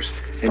his horse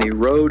and he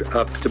rode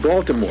up to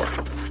Baltimore.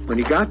 When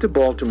he got to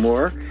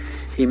Baltimore,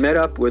 he met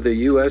up with a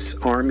U.S.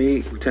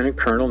 Army lieutenant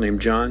colonel named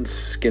John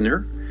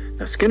Skinner.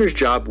 Now, Skinner's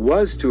job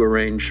was to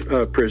arrange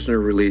prisoner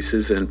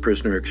releases and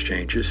prisoner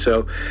exchanges.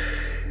 So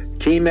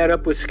Key met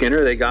up with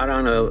Skinner. They got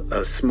on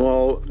a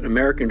small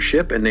American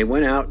ship, and they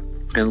went out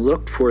and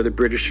looked for the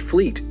British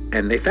fleet,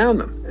 and they found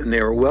them. And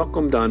they were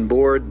welcomed on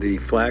board the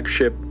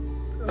flagship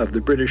of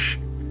the British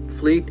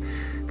fleet.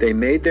 They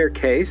made their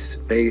case.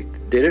 They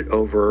did it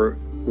over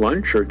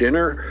lunch or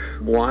dinner.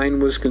 Wine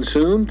was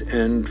consumed,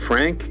 and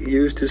Frank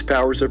used his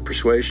powers of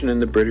persuasion,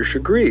 and the British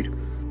agreed.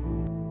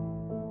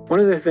 One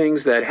of the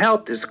things that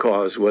helped his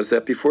cause was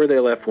that before he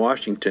left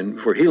Washington,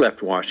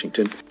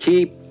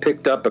 he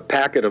picked up a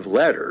packet of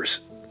letters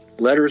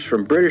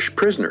from British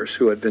prisoners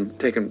who had been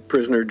taken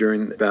prisoner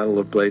during the Battle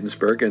of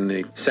Bladensburg and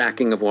the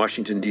sacking of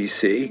Washington,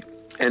 D.C.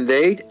 And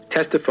they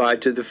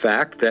testified to the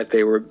fact that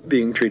they were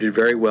being treated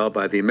very well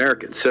by the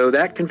Americans. So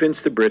that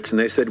convinced the Brits, and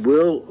they said,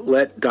 we'll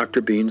let Dr.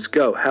 Beans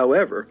go.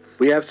 However,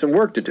 we have some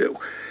work to do.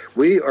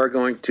 We are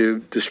going to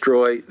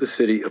destroy the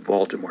city of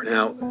Baltimore.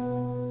 Now,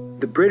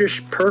 the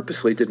British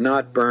purposely did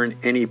not burn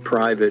any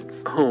private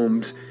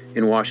homes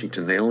in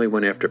Washington. They only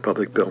went after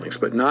public buildings,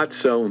 but not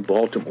so in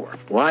Baltimore.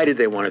 Why did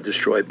they want to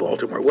destroy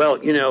Baltimore? Well,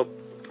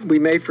 we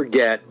may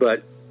forget,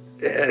 but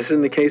as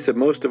in the case of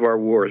most of our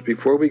wars,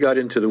 before we got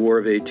into the War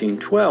of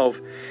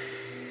 1812,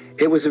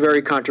 it was a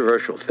very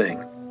controversial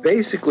thing.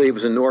 Basically, it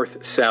was a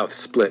north-south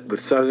split, with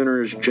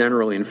Southerners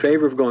generally in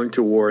favor of going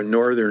to war and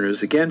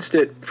Northerners against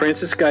it.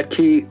 Francis Scott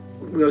Key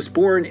was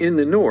born in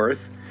the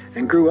North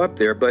and grew up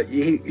there, but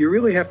you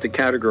really have to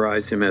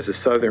categorize him as a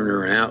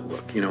Southerner in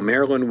outlook.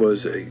 Maryland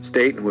was a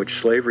state in which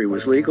slavery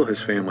was legal.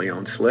 His family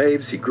owned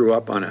slaves. He grew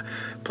up on a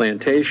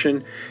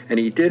plantation, and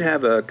he did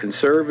have a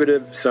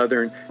conservative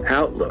Southern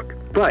outlook.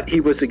 But he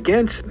was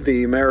against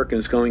the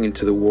Americans going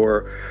into the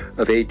War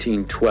of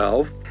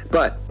 1812.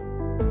 But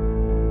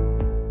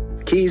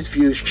Key's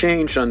views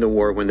changed on the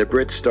war when the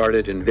Brits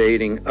started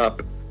invading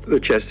up the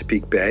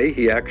Chesapeake Bay.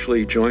 He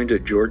actually joined a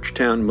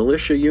Georgetown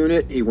militia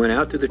unit. He went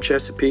out to the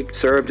Chesapeake,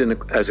 served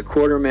as a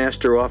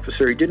quartermaster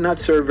officer. He did not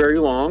serve very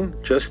long,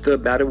 just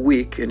about a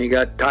week, and he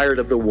got tired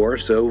of the war,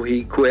 so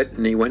he quit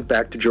and he went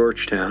back to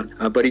Georgetown.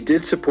 But he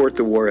did support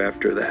the war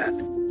after that.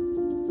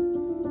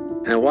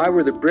 Now, why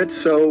were the Brits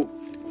so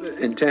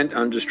intent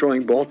on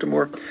destroying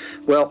Baltimore?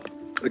 Well,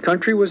 the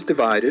country was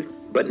divided,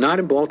 but not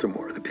in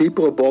Baltimore. The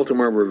people of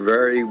Baltimore were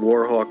very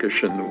war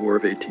hawkish in the War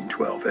of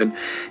 1812. And,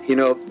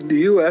 the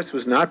U.S.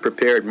 was not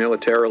prepared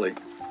militarily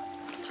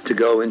to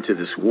go into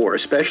this war,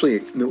 especially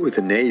with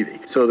the Navy.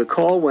 So the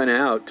call went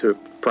out to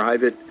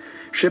private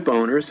ship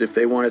owners. If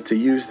they wanted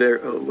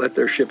to let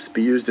their ships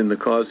be used in the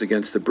cause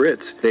against the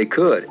Brits, they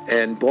could.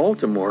 And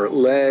Baltimore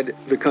led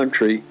the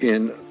country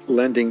in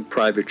lending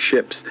private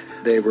ships.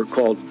 They were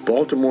called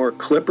Baltimore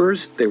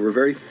Clippers. They were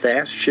very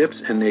fast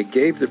ships, and they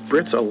gave the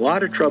Brits a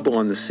lot of trouble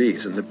on the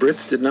seas, and the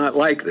Brits did not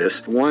like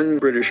this. One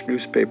British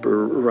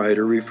newspaper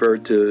writer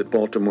referred to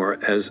Baltimore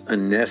as a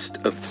nest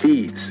of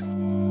thieves.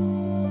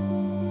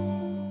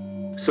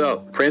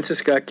 So, Francis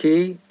Scott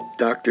Key,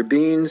 Dr.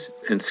 Beans,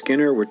 and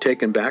Skinner were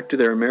taken back to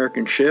their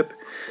American ship.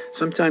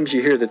 Sometimes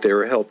you hear that they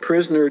were held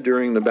prisoner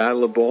during the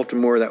Battle of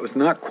Baltimore. That was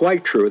not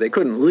quite true. They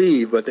couldn't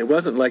leave, but it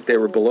wasn't like they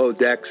were below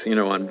decks,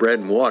 on bread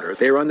and water.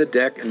 They were on the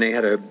deck, and they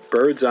had a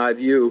bird's eye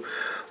view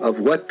of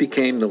what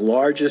became the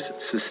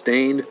largest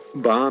sustained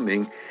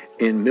bombing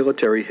in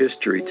military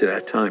history to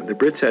that time. The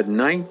Brits had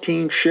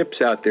 19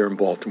 ships out there in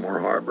Baltimore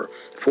Harbor.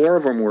 4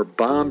 of them were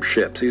bomb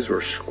ships. These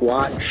were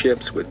squat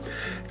ships with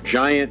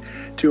giant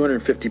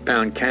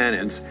 250-pound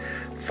cannons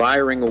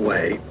firing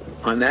away.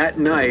 On that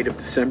night of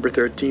December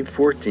 13th,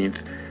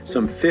 14th,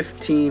 some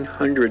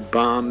 1,500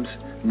 bombs,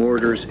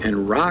 mortars,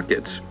 and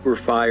rockets were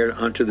fired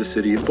onto the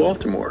city of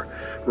Baltimore.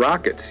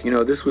 Rockets,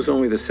 this was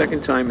only the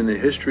second time in the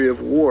history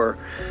of war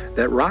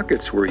that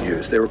rockets were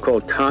used. They were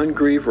called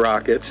Congreve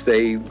rockets.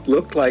 They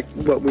looked like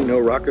what we know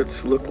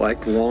rockets look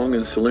like, long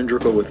and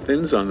cylindrical with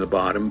fins on the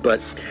bottom,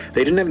 but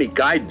they didn't have any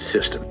guidance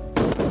system.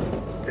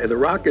 The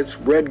rockets'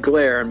 red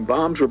glare and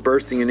bombs were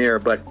bursting in air,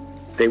 but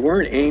they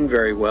weren't aimed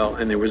very well,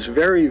 and there was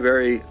very,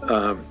 very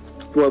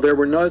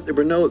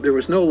there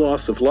was no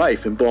loss of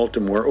life in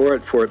Baltimore or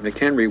at Fort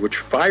McHenry, which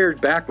fired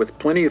back with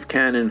plenty of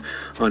cannon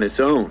on its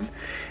own.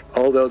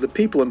 Although the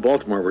people in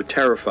Baltimore were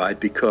terrified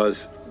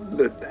because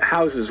the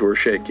houses were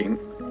shaking.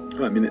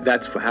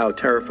 That's how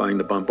terrifying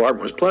the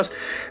bombardment was. Plus,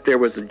 there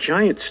was a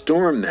giant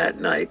storm that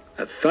night.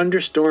 A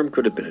thunderstorm,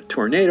 could have been a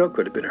tornado,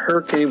 could have been a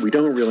hurricane. We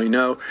don't really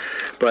know.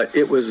 But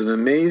it was an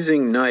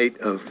amazing night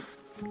of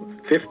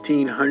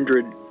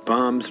 1,500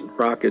 bombs,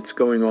 rockets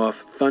going off,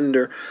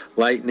 thunder,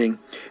 lightning.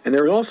 And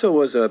there also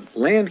was a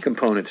land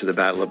component to the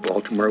Battle of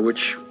Baltimore,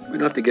 which we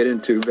don't have to get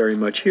into very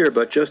much here,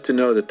 but just to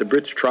know that the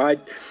Brits tried,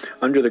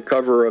 under the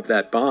cover of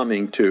that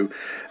bombing, to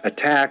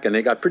attack, and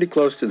they got pretty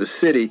close to the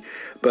city,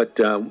 but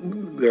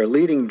their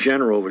leading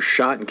general was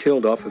shot and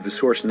killed off of his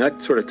horse, and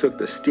that sort of took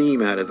the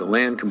steam out of the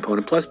land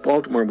component. Plus,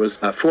 Baltimore was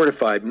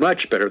fortified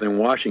much better than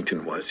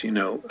Washington was.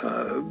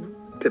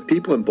 The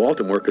people in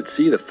Baltimore could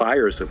see the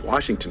fires of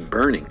Washington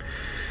burning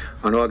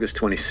on August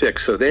 26th,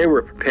 so they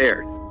were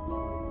prepared.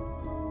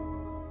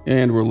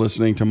 And we're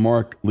listening to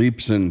Mark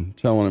Leibson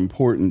tell an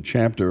important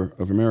chapter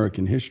of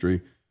American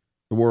history.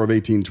 The War of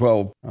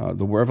 1812,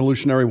 the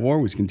Revolutionary War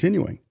was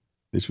continuing.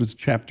 This was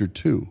chapter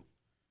 2.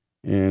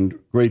 And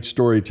great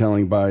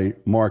storytelling by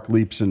Mark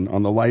Leibson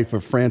on the life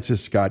of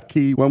Francis Scott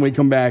Key. When we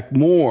come back,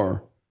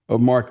 more of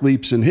Mark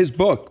Leibson. His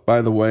book,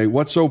 by the way,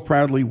 What So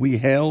Proudly We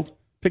Hailed.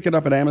 Pick it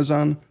up at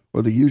Amazon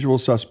or The Usual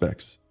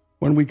Suspects.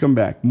 When we come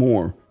back,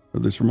 more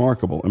of this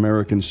remarkable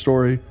American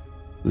story,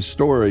 the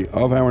story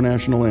of our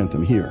national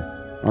anthem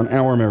here on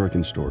Our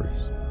American Stories.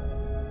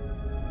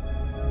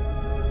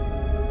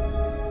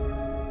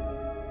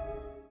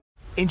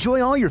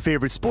 Enjoy all your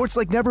favorite sports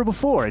like never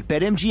before at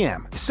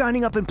BetMGM.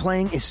 Signing up and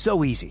playing is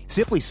so easy.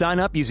 Simply sign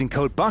up using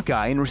code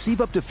Buckeye and receive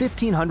up to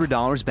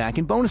 $1,500 back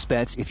in bonus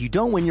bets if you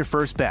don't win your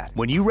first bet.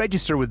 When you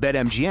register with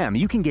BetMGM,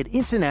 you can get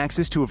instant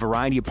access to a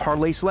variety of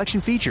parlay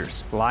selection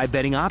features, live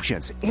betting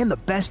options, and the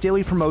best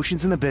daily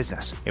promotions in the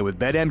business. And with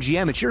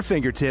BetMGM at your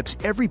fingertips,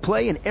 every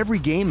play and every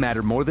game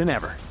matter more than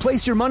ever.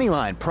 Place your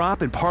moneyline,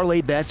 prop, and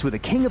parlay bets with the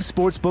king of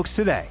sportsbooks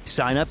today.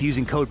 Sign up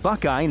using code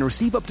Buckeye and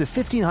receive up to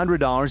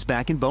 $1,500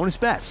 back in bonus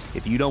bets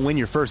if you don't win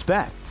your first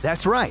bet.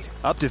 That's right,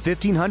 up to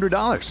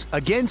 $1,500.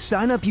 Again,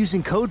 sign up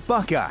using code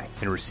Buckeye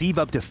and receive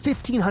up to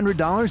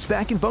 $1,500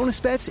 back in bonus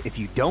bets if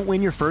you don't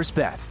win your first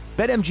bet.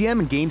 BetMGM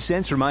and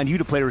GameSense remind you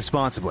to play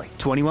responsibly.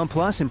 21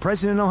 plus and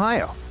present in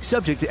Ohio.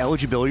 Subject to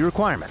eligibility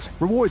requirements.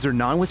 Rewards are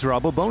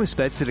non-withdrawable bonus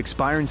bets that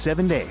expire in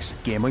 7 days.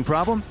 Gambling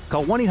problem?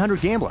 Call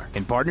 1-800-GAMBLER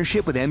in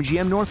partnership with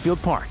MGM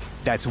Northfield Park.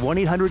 That's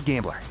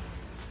 1-800-GAMBLER.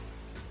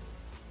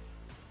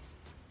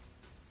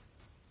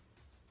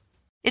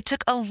 It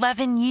took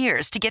 11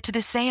 years to get to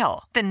this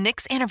sale. The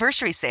Knix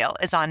Anniversary Sale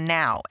is on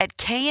now at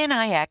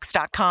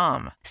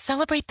KNIX.com.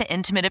 Celebrate the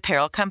intimate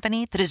apparel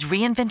company that has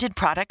reinvented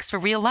products for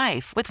real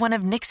life with one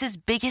of Knix's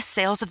biggest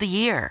sales of the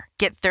year.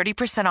 Get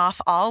 30% off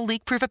all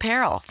leak-proof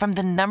apparel from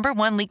the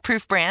 #1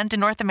 leak-proof brand in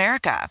North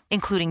America,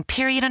 including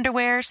period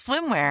underwear,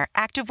 swimwear,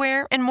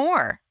 activewear, and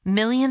more.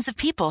 Millions of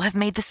people have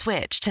made the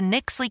switch to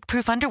Knix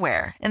leak-proof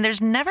underwear, and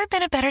there's never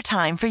been a better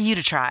time for you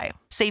to try.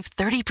 Save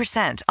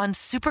 30% on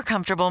super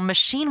comfortable,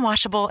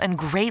 machine-washable, and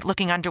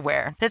great-looking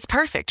underwear that's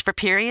perfect for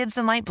periods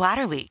and light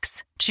bladder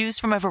leaks. Choose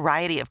from a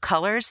variety of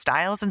colors,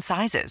 styles, and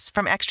sizes,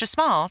 from extra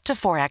small to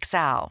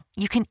 4XL.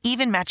 You can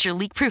even match your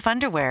leak-proof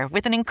underwear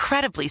with an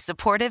incredibly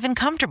supportive and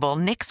comfortable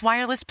Knix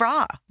wireless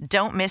bra.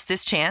 Don't miss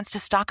this chance to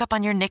stock up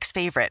on your Knix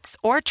favorites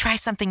or try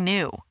something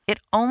new. It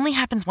only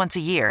happens once a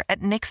year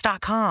at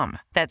Knix.com.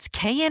 That's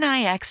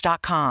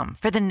KNIX.com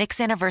for the Knix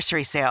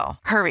Anniversary Sale.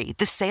 Hurry,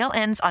 the sale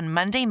ends on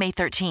Monday, May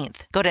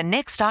 13th. Go to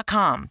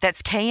Knix.com.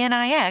 That's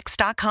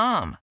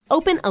KNIX.com.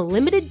 Open a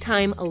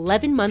limited-time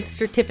 11-month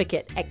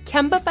certificate at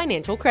Kemba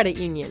Financial Credit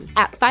Union.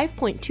 At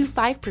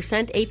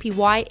 5.25%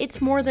 APY,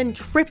 it's more than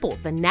triple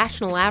the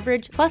national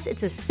average, plus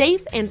it's a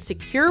safe and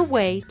secure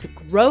way to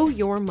grow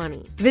your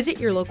money.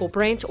 Visit your local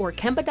branch or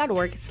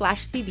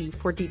kemba.org/cb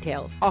for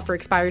details. Offer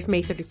expires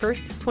May 31st,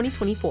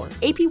 2024.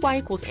 APY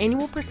equals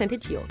annual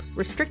percentage yield.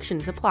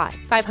 Restrictions apply.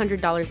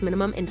 $500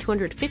 minimum and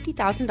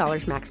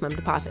 $250,000 maximum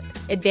deposit.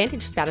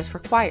 Advantage status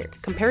required.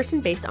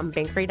 Comparison based on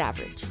bank rate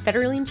average.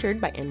 Federally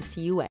insured by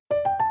NCUA.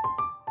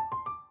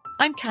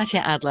 I'm Katya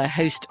Adler,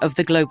 host of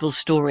The Global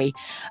Story.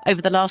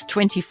 Over the last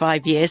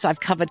 25 years, I've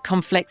covered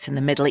conflicts in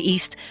the Middle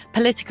East,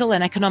 political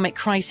and economic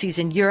crises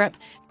in Europe,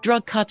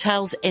 drug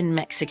cartels in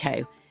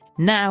Mexico.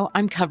 Now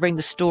I'm covering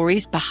the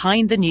stories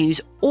behind the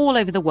news all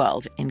over the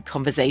world in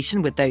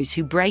conversation with those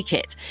who break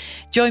it.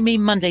 Join me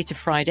Monday to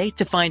Friday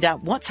to find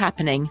out what's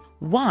happening,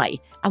 why,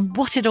 and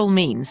what it all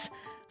means.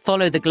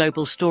 Follow The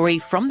Global Story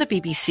from the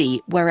BBC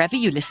wherever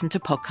you listen to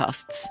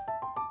podcasts.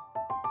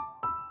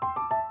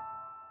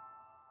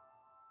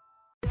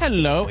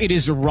 Hello, it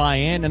is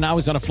Ryan, and I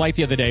was on a flight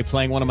the other day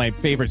playing one of my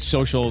favorite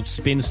social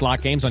spin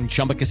slot games on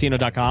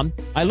ChumbaCasino.com.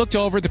 I looked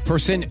over at the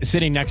person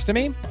sitting next to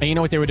me, and you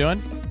know what they were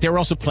doing? They were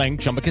also playing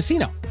Chumba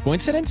Casino.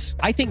 Coincidence?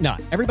 I think not.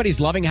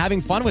 Everybody's loving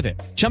having fun with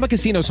it. Chumba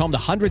Casino is home to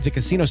hundreds of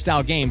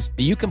casino-style games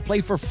that you can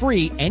play for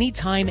free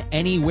anytime,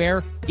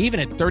 anywhere, even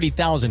at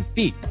 30,000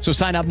 feet. So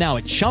sign up now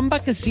at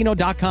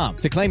ChumbaCasino.com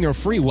to claim your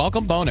free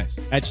welcome bonus.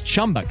 That's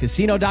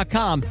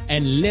ChumbaCasino.com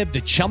and live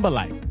the Chumba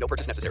life. No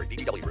purchase necessary.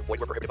 VGW. Void where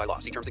prohibited by law.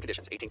 See terms and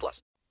conditions.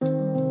 18+.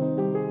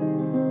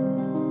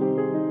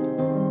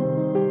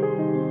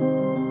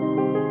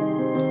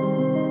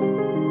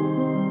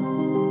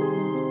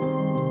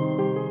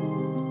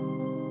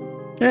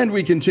 And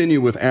we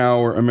continue with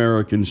our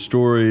American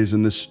stories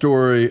and the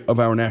story of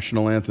our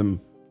national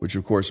anthem, which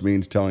of course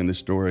means telling the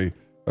story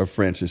of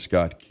Francis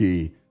Scott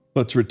Key.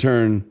 Let's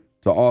return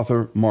to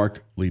author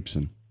Mark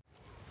Leibson.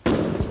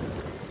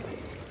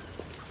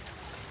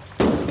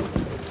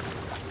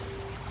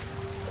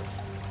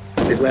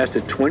 It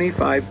lasted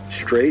 25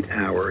 straight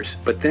hours,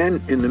 but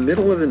then in the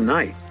middle of the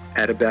night,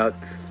 at about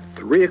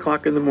 3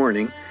 o'clock in the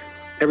morning,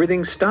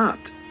 everything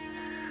stopped.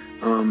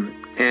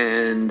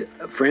 And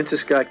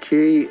Francis Scott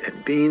Key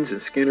and Beans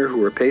and Skinner, who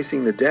were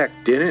pacing the deck,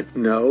 didn't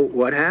know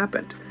what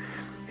happened.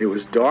 It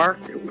was dark,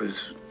 it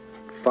was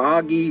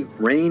foggy,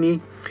 rainy,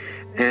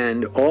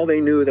 and all they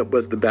knew that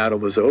was the battle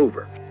was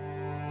over.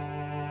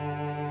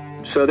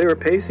 So they were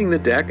pacing the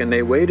deck, and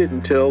they waited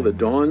until the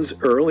dawn's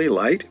early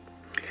light,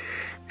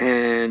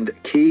 and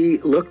Key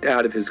looked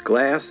out of his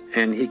glass,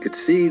 and he could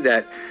see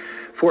that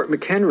Fort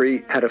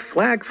McHenry had a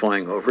flag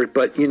flying over it,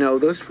 but, you know,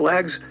 those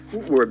flags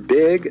were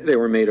big, they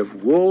were made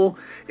of wool,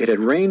 it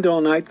had rained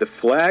all night, the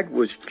flag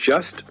was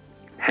just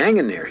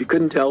hanging there. He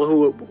couldn't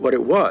tell what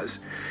it was.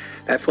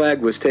 That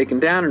flag was taken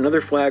down, another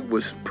flag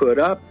was put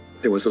up,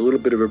 there was a little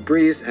bit of a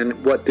breeze,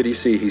 and what did he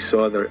see? He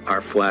saw that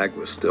our flag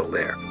was still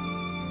there.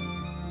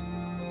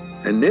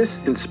 And this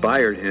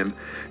inspired him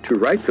to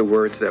write the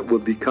words that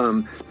would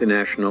become the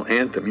national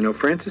anthem. You know,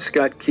 Francis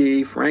Scott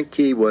Key, Frank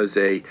Key, was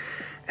an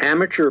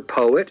amateur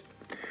poet.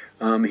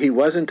 He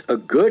wasn't a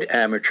good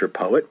amateur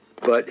poet,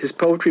 but his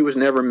poetry was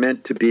never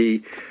meant to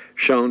be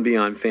shown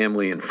beyond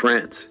family and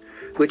friends,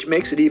 which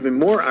makes it even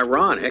more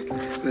ironic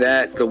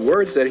that the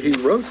words that he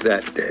wrote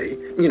that day,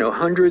 you know,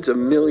 hundreds of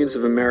millions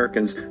of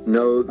Americans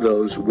know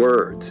those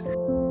words.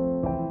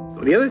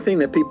 The other thing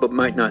that people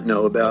might not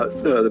know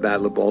about the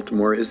Battle of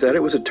Baltimore is that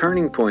it was a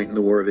turning point in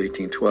the War of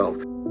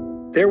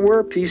 1812. There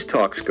were peace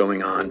talks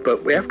going on,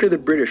 but after the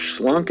British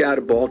slunk out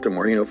of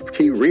Baltimore, you know,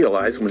 Key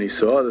realized when he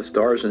saw the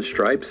Stars and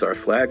Stripes, our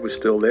flag was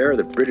still there,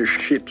 the British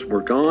ships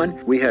were gone,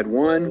 we had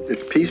won, the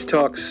peace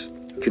talks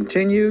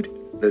continued,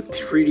 the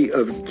Treaty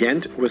of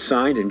Ghent was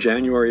signed in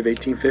January of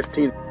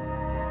 1815.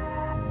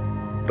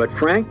 But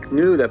Frank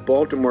knew that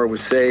Baltimore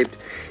was saved.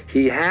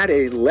 He had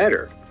a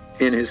letter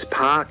in his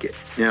pocket.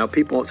 Now,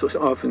 people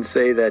often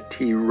say that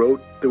he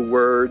wrote the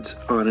words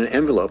on an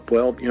envelope.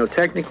 Well, you know,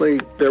 technically,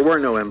 there were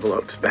no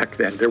envelopes back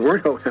then. There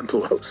were no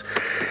envelopes.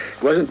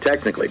 It wasn't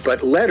technically,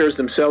 but letters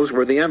themselves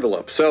were the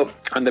envelope. So,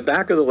 on the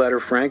back of the letter,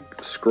 Frank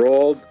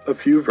scrawled a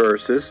few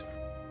verses.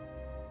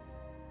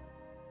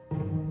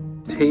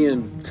 He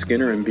and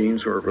Skinner and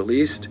Beans were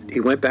released.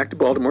 He went back to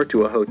Baltimore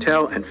to a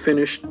hotel and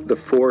finished the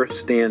 4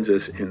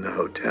 stanzas in the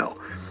hotel.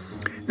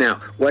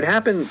 Now, what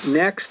happened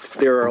next,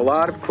 there are a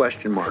lot of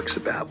question marks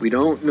about. We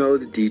don't know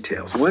the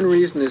details. One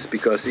reason is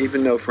because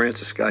even though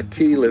Francis Scott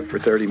Key lived for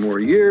 30 more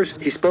years,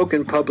 he spoke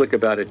in public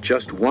about it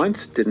just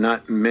once, did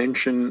not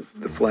mention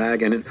the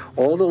flag, and in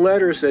all the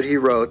letters that he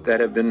wrote that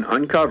have been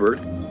uncovered,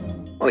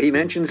 well, he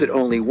mentions it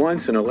only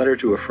once in a letter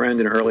to a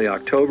friend in early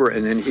October,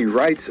 and then he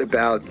writes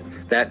about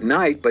that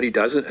night, but he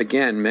doesn't,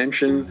 again,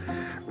 mention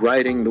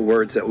writing the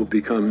words that will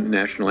become the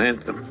national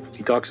anthem.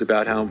 He talks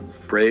about how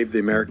brave the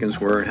Americans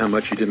were and how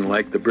much he didn't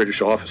like the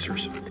British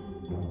officers.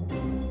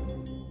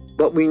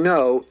 What we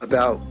know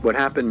about what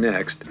happened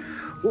next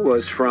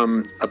was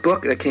from a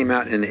book that came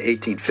out in the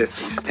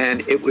 1850s,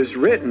 and it was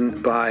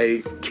written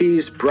by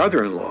Key's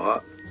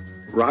brother-in-law,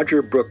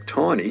 Roger Brooke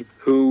Tawney,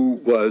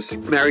 who was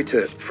married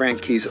to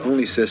Frank Key's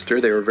only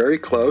sister. They were very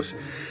close,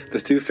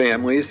 the two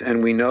families,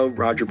 and we know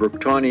Roger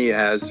Brooke Tawney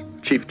as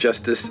Chief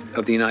Justice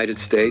of the United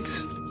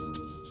States.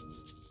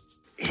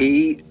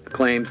 He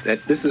claims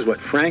that this is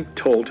what Frank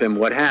told him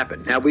what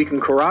happened. Now, we can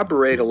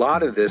corroborate a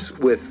lot of this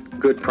with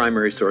good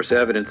primary source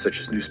evidence, such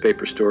as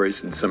newspaper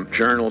stories and some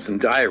journals and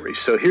diaries.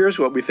 So here's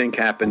what we think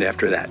happened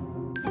after that.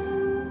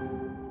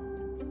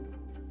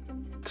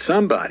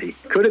 Somebody,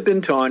 could have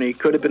been Tawney,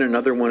 could have been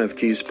another one of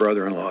Key's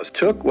brother-in-laws,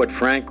 took what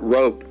Frank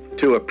wrote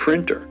to a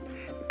printer,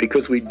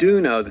 because we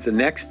do know that the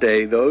next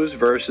day those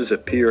verses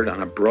appeared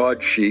on a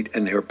broadsheet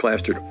and they were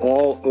plastered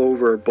all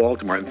over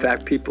Baltimore. In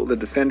fact, the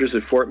defenders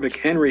at Fort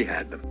McHenry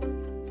had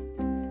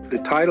them. The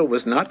title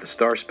was not the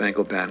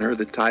Star-Spangled Banner.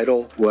 The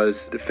title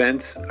was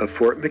Defense of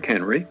Fort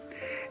McHenry,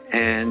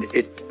 and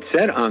it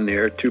said on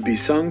there to be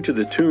sung to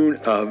the tune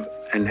of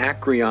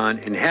Anacreon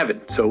in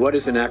Heaven. So what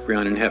is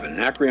Anacreon in Heaven?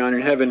 Anacreon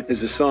in Heaven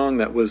is a song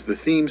that was the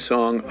theme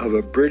song of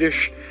a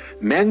British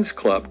men's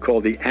club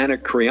called the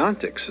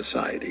Anacreontic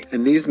Society.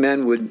 And these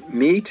men would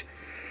meet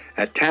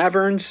at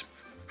taverns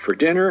for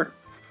dinner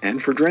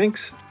and for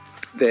drinks.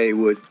 They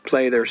would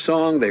play their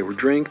song, they would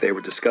drink, they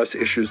would discuss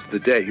issues of the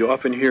day. You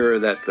often hear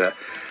that the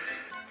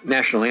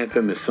national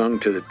anthem is sung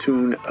to the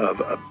tune of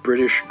a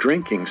British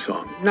drinking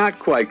song. Not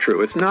quite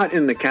true. It's not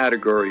in the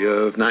category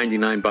of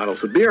 99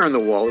 bottles of beer on the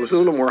wall. It was a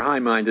little more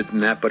high-minded than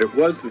that, but it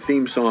was the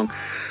theme song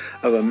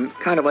of a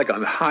kind of like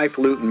a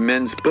highfalutin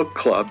men's book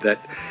club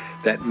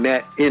that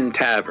met in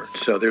taverns.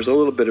 So there's a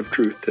little bit of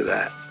truth to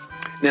that.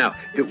 Now,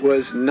 it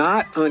was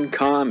not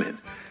uncommon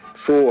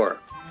for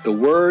the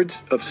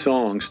words of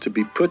songs to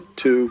be put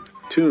to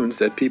tunes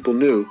that people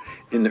knew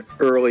in the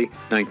early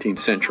 19th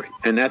century.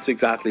 And that's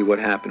exactly what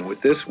happened with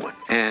this one.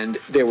 And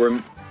there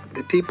were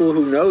the people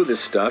who know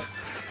this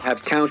stuff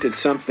have counted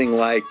something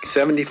like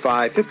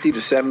 50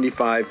 to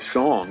 75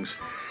 songs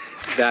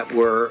that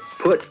were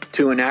put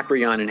to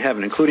Anacreon in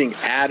Heaven, including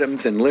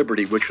Adams and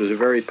Liberty, which was a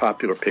very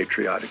popular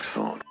patriotic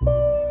song.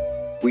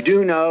 We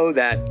do know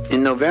that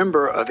in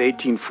November of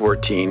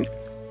 1814,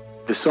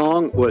 the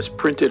song was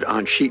printed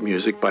on sheet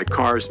music by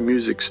Carr's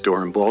Music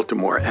Store in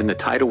Baltimore, and the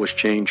title was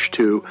changed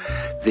to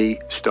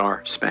The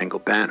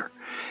Star-Spangled Banner.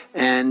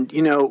 And,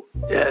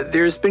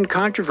 there's been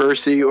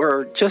controversy,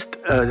 or just,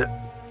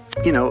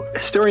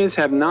 historians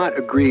have not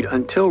agreed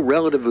until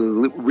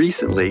relatively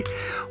recently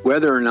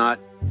whether or not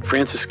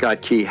Francis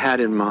Scott Key had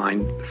in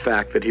mind the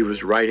fact that he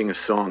was writing a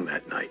song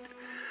that night.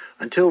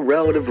 Until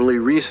relatively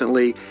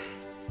recently,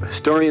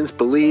 historians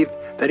believed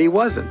that he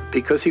wasn't,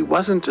 because he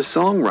wasn't a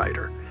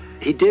songwriter.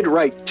 He did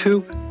write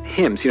 2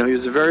 hymns. He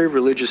was a very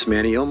religious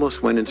man. He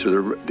almost went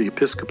into the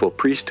Episcopal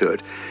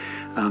priesthood.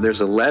 There's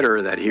a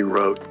letter that he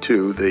wrote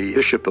to the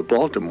Bishop of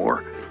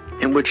Baltimore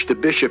in which the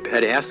bishop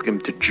had asked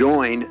him to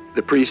join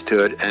the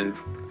priesthood and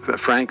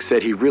Frank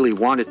said he really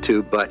wanted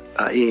to, but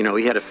he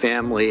had a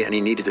family and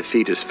he needed to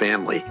feed his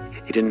family.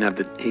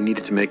 He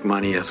needed to make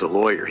money as a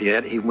lawyer.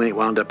 He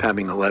wound up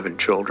having 11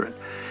 children.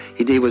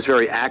 He was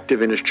very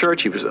active in his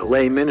church. He was a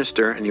lay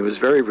minister, and he was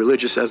very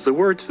religious, as the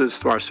words to the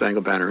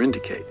Star-Spangled Banner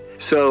indicate.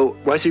 So,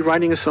 was he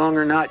writing a song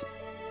or not?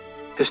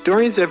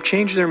 Historians have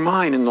changed their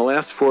mind in the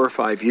last 4 or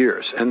 5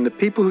 years, and the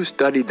people who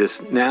studied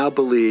this now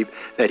believe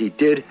that he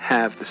did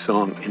have the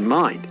song in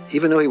mind,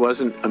 even though he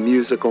wasn't a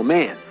musical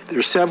man. There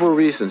are several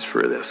reasons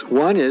for this.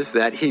 One is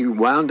that he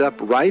wound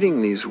up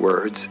writing these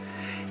words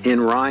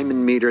in rhyme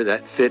and meter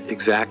that fit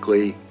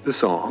exactly the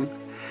song.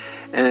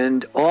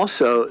 And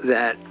also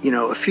that,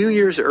 a few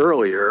years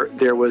earlier,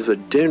 there was a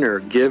dinner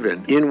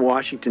given in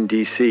Washington,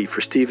 D.C.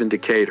 for Stephen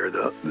Decatur,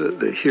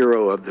 the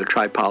hero of the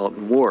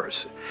Tripolitan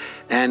Wars.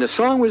 And a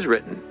song was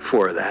written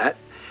for that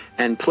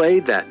and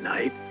played that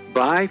night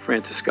by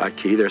Francis Scott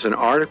Key. There's an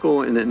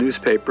article in the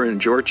newspaper in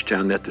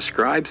Georgetown that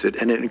describes it,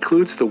 and it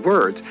includes the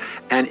words.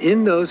 And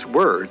in those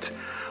words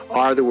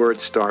are the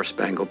words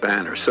Star-Spangled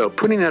Banner. So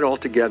putting that all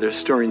together,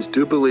 historians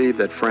do believe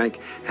that Frank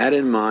had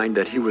in mind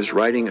that he was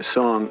writing a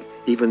song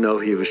even though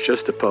he was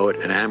just a poet,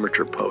 an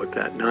amateur poet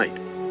that night.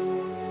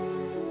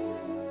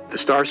 The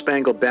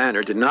Star-Spangled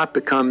Banner did not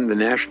become the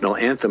national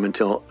anthem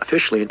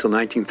officially until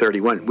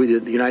 1931.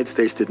 The United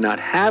States did not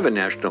have a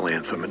national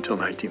anthem until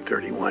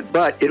 1931,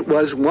 but it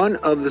was one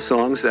of the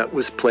songs that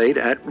was played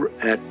at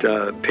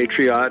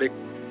patriotic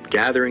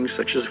gatherings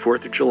such as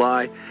 4th of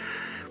July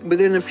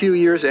within a few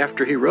years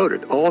after he wrote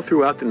it. All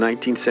throughout the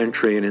 19th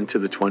century and into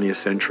the 20th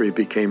century, it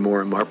became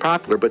more and more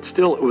popular, but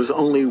still it was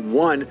only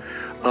one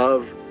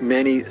of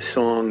many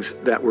songs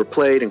that were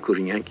played,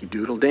 including Yankee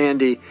Doodle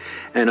Dandy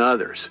and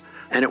others.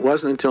 And it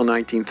wasn't until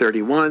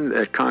 1931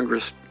 that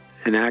Congress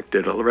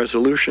enacted a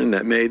resolution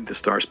that made the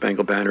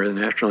Star-Spangled Banner the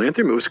national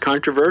anthem. It was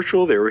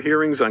controversial. There were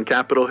hearings on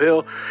Capitol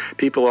Hill.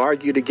 People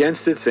argued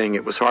against it, saying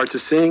it was hard to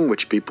sing,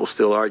 which people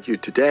still argue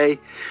today.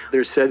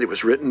 Others said it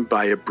was written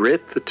by a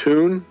Brit, the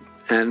tune,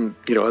 and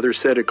others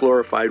said it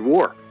glorified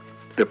war.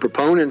 The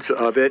proponents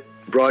of it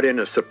brought in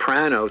a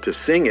soprano to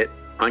sing it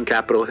on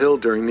Capitol Hill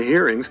during the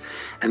hearings,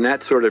 and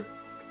that sort of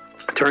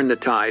turned the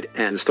tide,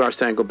 and the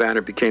Star-Spangled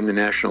Banner became the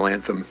national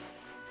anthem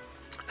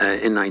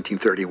in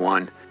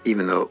 1931,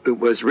 even though it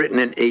was written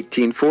in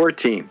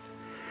 1814.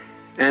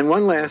 And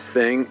one last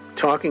thing,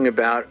 talking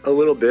about a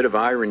little bit of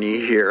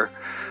irony here.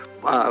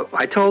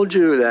 I told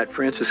you that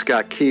Francis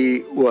Scott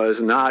Key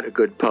was not a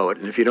good poet,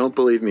 and if you don't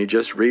believe me,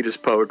 just read his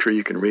poetry.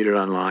 You can read it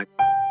online.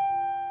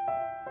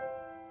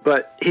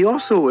 But he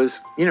also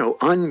was,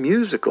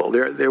 unmusical.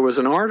 There was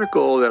an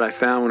article that I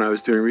found when I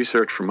was doing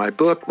research for my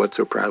book, What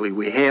So Proudly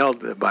We Hailed,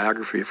 the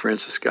biography of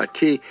Francis Scott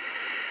Key,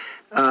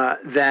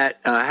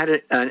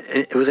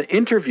 it was an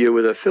interview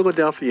with a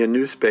Philadelphia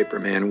newspaper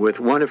man with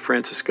one of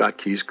Francis Scott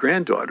Key's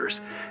granddaughters.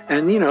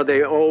 And,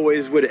 they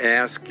always would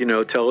ask,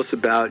 tell us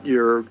about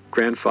your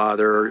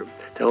grandfather,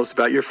 tell us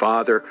about your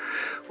father.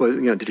 Well,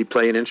 did he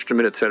play an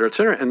instrument, et cetera, et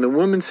cetera. And the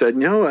woman said,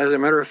 no, as a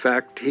matter of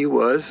fact, he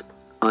was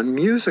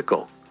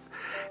unmusical.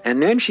 And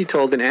then she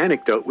told an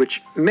anecdote,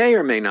 which may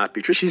or may not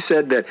be true. She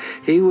said that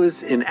he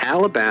was in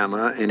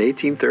Alabama in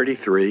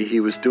 1833.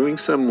 He was doing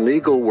some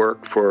legal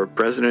work for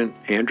President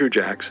Andrew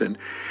Jackson,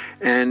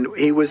 and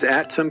he was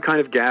at some kind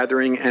of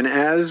gathering, and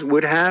as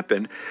would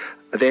happen,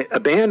 a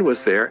band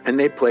was there, and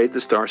they played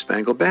the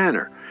Star-Spangled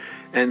Banner.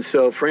 And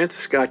so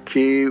Francis Scott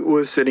Key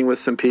was sitting with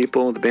some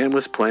people, the band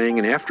was playing,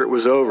 and after it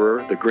was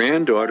over, the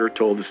granddaughter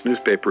told this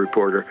newspaper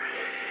reporter,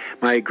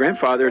 my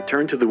grandfather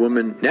turned to the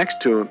woman next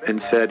to him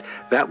and said,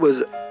 that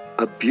was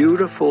a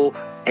beautiful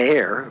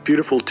air, a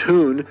beautiful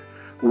tune.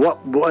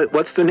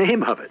 What's the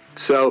name of it?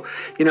 So,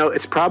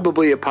 it's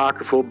probably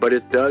apocryphal, but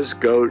it does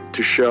go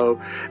to show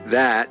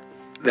that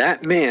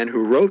that man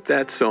who wrote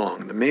that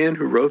song, the man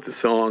who wrote the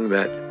song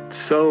that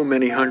so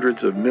many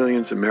hundreds of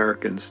millions of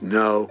Americans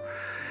know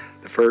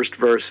the first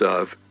verse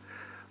of,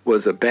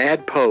 was a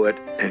bad poet,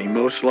 and he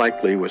most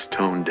likely was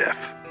tone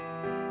deaf.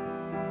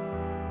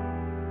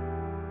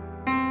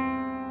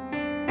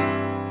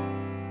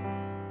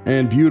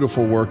 And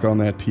beautiful work on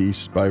that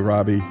piece by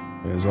Robbie,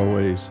 as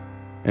always.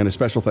 And a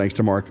special thanks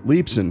to Mark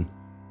Leibson,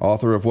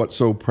 author of What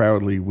So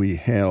Proudly We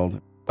Hailed.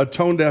 A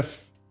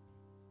tone-deaf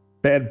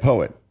bad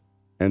poet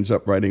ends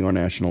up writing our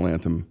national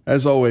anthem.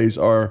 As always,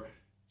 our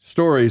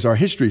stories, our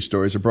history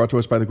stories, are brought to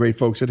us by the great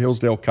folks at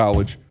Hillsdale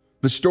College.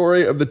 The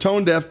story of the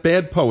tone-deaf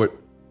bad poet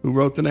who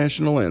wrote the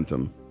national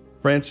anthem,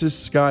 Francis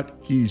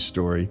Scott Key's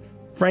story,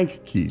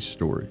 Frank Key's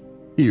story,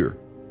 here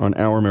on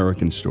Our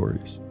American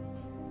Stories.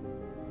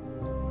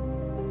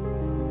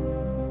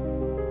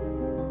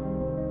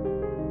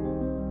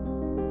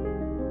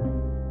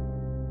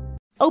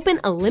 Open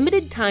a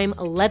limited-time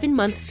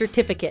 11-month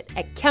certificate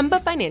at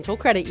Kemba Financial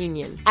Credit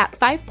Union. At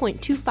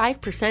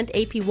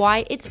 5.25%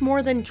 APY, it's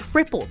more than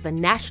triple the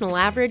national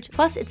average,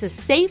 plus it's a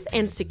safe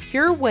and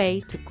secure way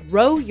to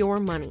grow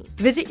your money.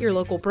 Visit your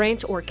local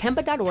branch or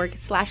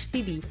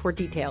kemba.org/cb for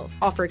details.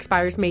 Offer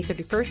expires May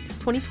 31st,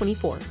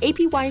 2024.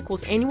 APY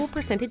equals annual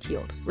percentage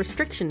yield.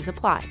 Restrictions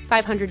apply.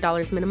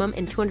 $500 minimum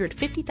and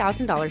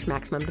 $250,000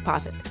 maximum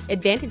deposit.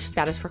 Advantage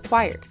status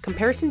required.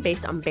 Comparison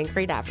based on bank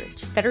rate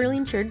average. Federally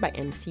insured by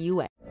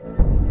NCUA.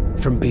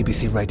 From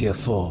BBC Radio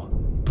 4,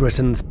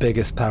 Britain's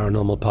biggest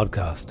paranormal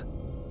podcast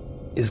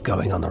is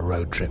going on a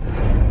road trip.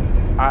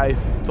 I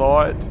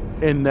thought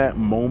in that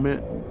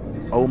moment,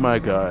 oh my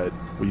God,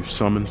 we've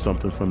summoned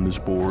something from this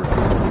board.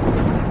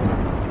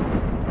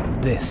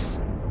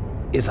 This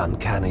is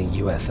Uncanny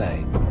USA.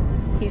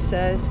 He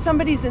says,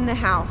 somebody's in the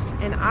house,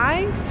 and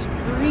I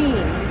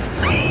screamed.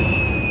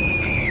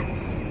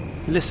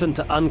 Listen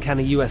to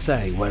Uncanny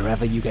USA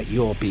wherever you get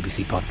your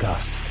BBC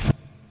podcasts,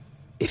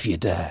 if you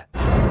dare.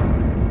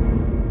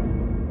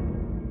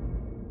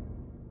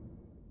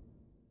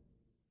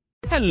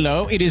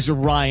 Hello, it is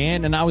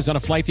Ryan, and I was on a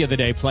flight the other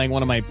day playing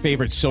one of my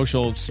favorite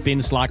social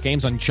spin slot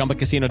games on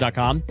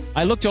ChumbaCasino.com.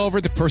 I looked over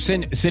at the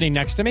person sitting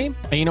next to me, and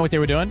you know what they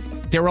were doing?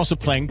 They were also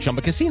playing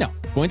Chumba Casino.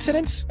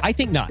 Coincidence? I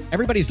think not.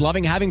 Everybody's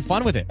loving having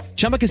fun with it.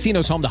 Chumba Casino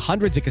is home to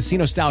hundreds of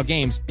casino-style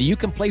games that you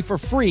can play for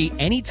free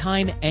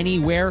anytime,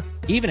 anywhere,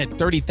 even at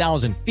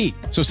 30,000 feet.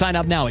 So sign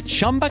up now at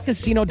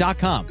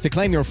ChumbaCasino.com to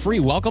claim your free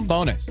welcome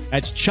bonus.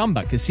 That's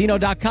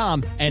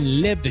ChumbaCasino.com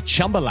and live the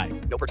Chumba life.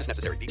 No purchase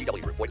necessary.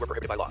 VGW. Void where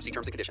prohibited by law. See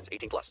terms and conditions.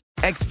 18+.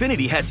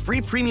 Xfinity has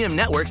free premium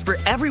networks for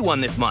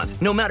everyone this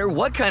month, no matter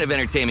what kind of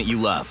entertainment you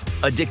love.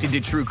 Addicted to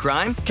true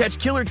crime? Catch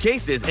killer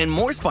cases and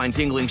more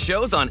spine-tingling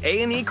shows on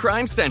A&E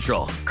Crime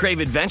Central. Crave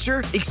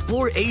adventure?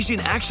 Explore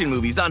Asian action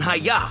movies on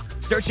Hi-YAH.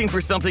 Searching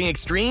for something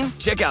extreme?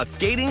 Check out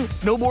skating,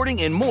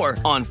 snowboarding, and more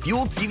on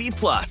Fuel TV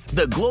Plus,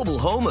 the global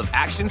home of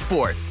action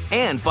sports.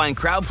 And find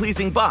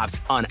crowd-pleasing bops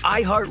on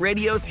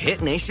iHeartRadio's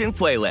Hit Nation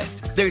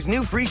playlist. There's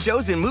new free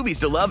shows and movies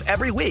to love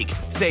every week.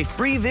 Say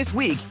free this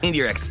week in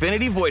your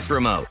Xfinity voice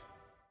remote.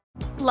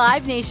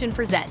 Live Nation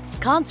presents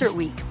Concert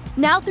Week.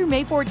 Now through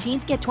May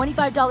 14th, get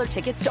 $25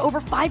 tickets to over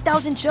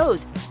 5,000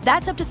 shows.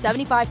 That's up to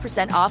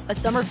 75% off a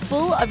summer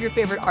full of your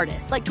favorite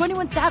artists like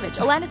 21 Savage,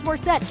 Alanis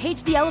Morissette,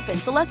 Cage the Elephant,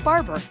 Celeste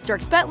Barber,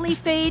 Dierks Bentley,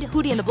 Fade,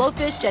 Hootie and the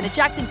Blowfish, Janet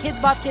Jackson,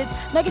 Kidz Bop Kids,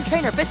 Meghan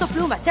Trainor, Peso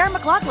Pluma, Sarah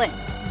McLachlan.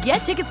 Get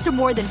tickets to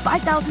more than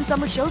 5,000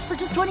 summer shows for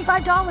just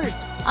 $25.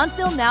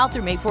 Until now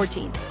through May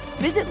 14th.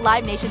 Visit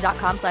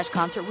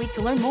LiveNation.com/Concert Week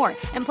to learn more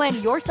and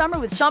plan your summer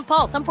with Sean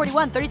Paul, Sum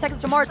 41, 30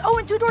 Seconds to Mars,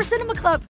 and Two Door Cinema Club.